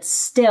there that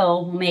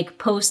still will make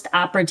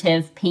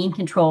post-operative pain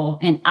control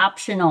an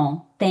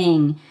optional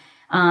thing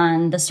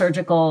on the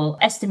surgical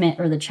estimate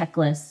or the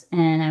checklist.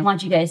 And I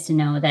want you guys to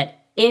know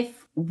that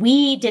if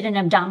we did an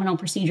abdominal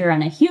procedure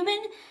on a human,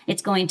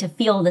 it's going to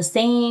feel the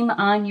same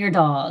on your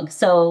dog.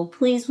 So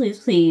please, please,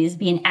 please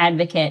be an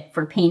advocate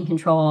for pain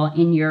control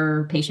in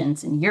your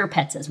patients and your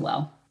pets as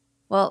well.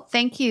 Well,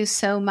 thank you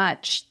so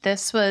much.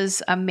 This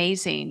was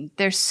amazing.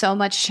 There's so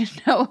much to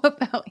know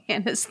about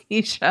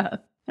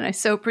anesthesia. And I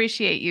so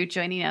appreciate you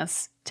joining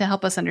us to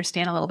help us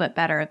understand a little bit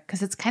better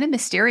because it's kind of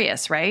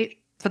mysterious, right?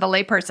 For the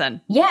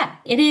layperson. Yeah,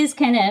 it is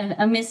kind of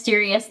a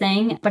mysterious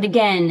thing. But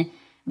again,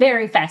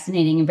 very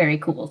fascinating and very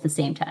cool at the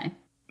same time.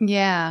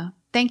 Yeah.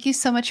 Thank you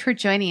so much for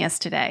joining us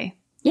today.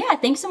 Yeah,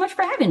 thanks so much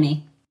for having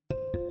me.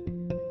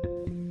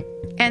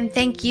 And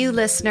thank you,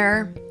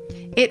 listener.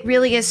 It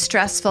really is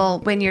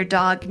stressful when your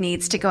dog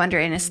needs to go under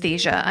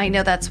anesthesia. I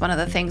know that's one of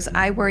the things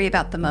I worry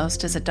about the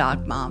most as a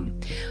dog mom.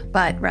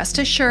 But rest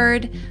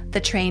assured, the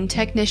trained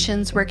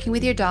technicians working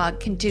with your dog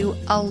can do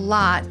a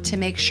lot to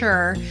make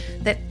sure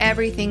that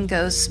everything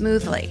goes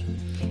smoothly.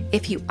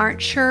 If you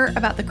aren't sure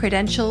about the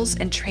credentials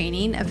and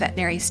training of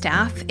veterinary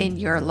staff in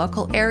your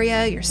local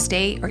area, your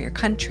state, or your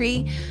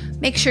country,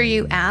 make sure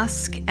you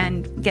ask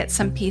and get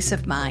some peace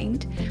of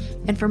mind.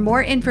 And for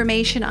more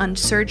information on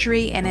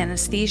surgery and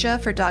anesthesia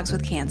for dogs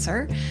with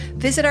cancer,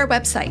 visit our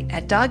website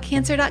at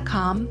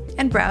dogcancer.com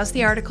and browse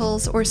the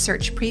articles or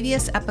search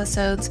previous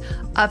episodes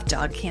of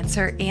Dog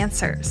Cancer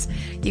Answers.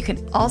 You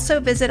can also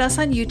visit us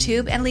on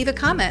YouTube and leave a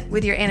comment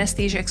with your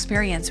anesthesia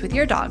experience with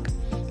your dog.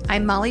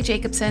 I'm Molly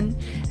Jacobson,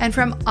 and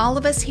from all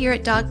of us here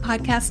at Dog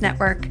Podcast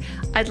Network,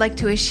 I'd like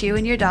to wish you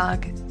and your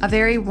dog a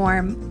very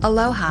warm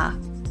aloha.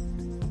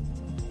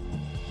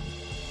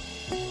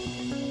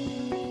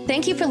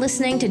 Thank you for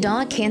listening to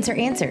Dog Cancer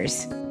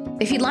Answers.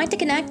 If you'd like to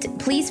connect,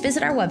 please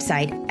visit our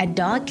website at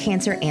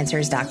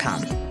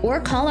dogcanceranswers.com or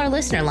call our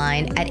listener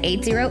line at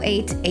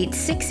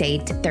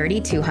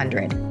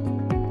 808-868-3200.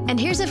 And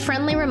here's a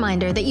friendly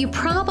reminder that you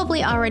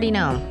probably already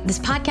know. This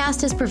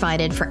podcast is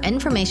provided for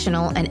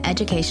informational and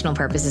educational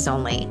purposes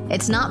only.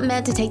 It's not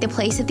meant to take the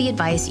place of the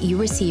advice you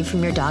receive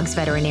from your dog's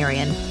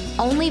veterinarian.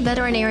 Only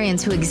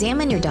veterinarians who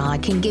examine your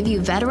dog can give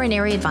you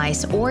veterinary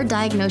advice or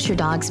diagnose your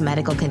dog's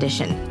medical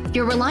condition.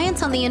 Your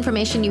reliance on the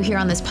information you hear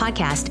on this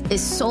podcast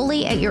is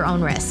solely at your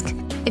own risk.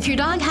 If your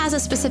dog has a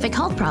specific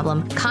health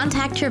problem,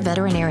 contact your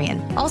veterinarian.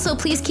 Also,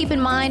 please keep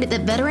in mind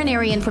that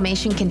veterinary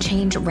information can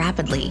change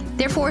rapidly.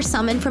 Therefore,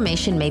 some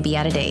information may be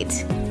out of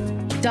date.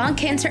 Dog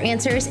Cancer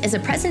Answers is a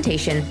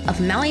presentation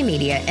of Maui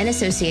Media in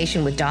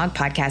association with Dog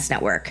Podcast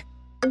Network.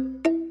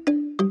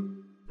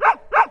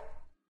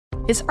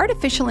 Is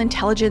artificial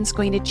intelligence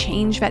going to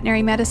change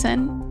veterinary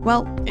medicine?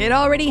 Well, it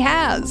already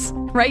has.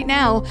 Right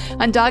now,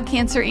 on Dog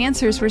Cancer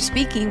Answers, we're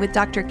speaking with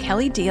Dr.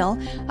 Kelly Deal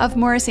of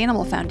Morris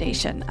Animal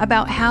Foundation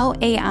about how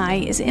AI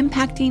is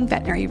impacting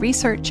veterinary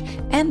research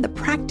and the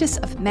practice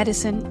of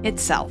medicine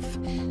itself.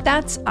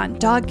 That's on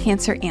Dog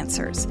Cancer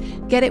Answers.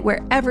 Get it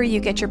wherever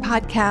you get your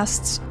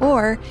podcasts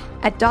or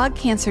at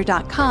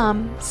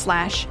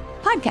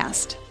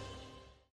dogcancer.com/podcast.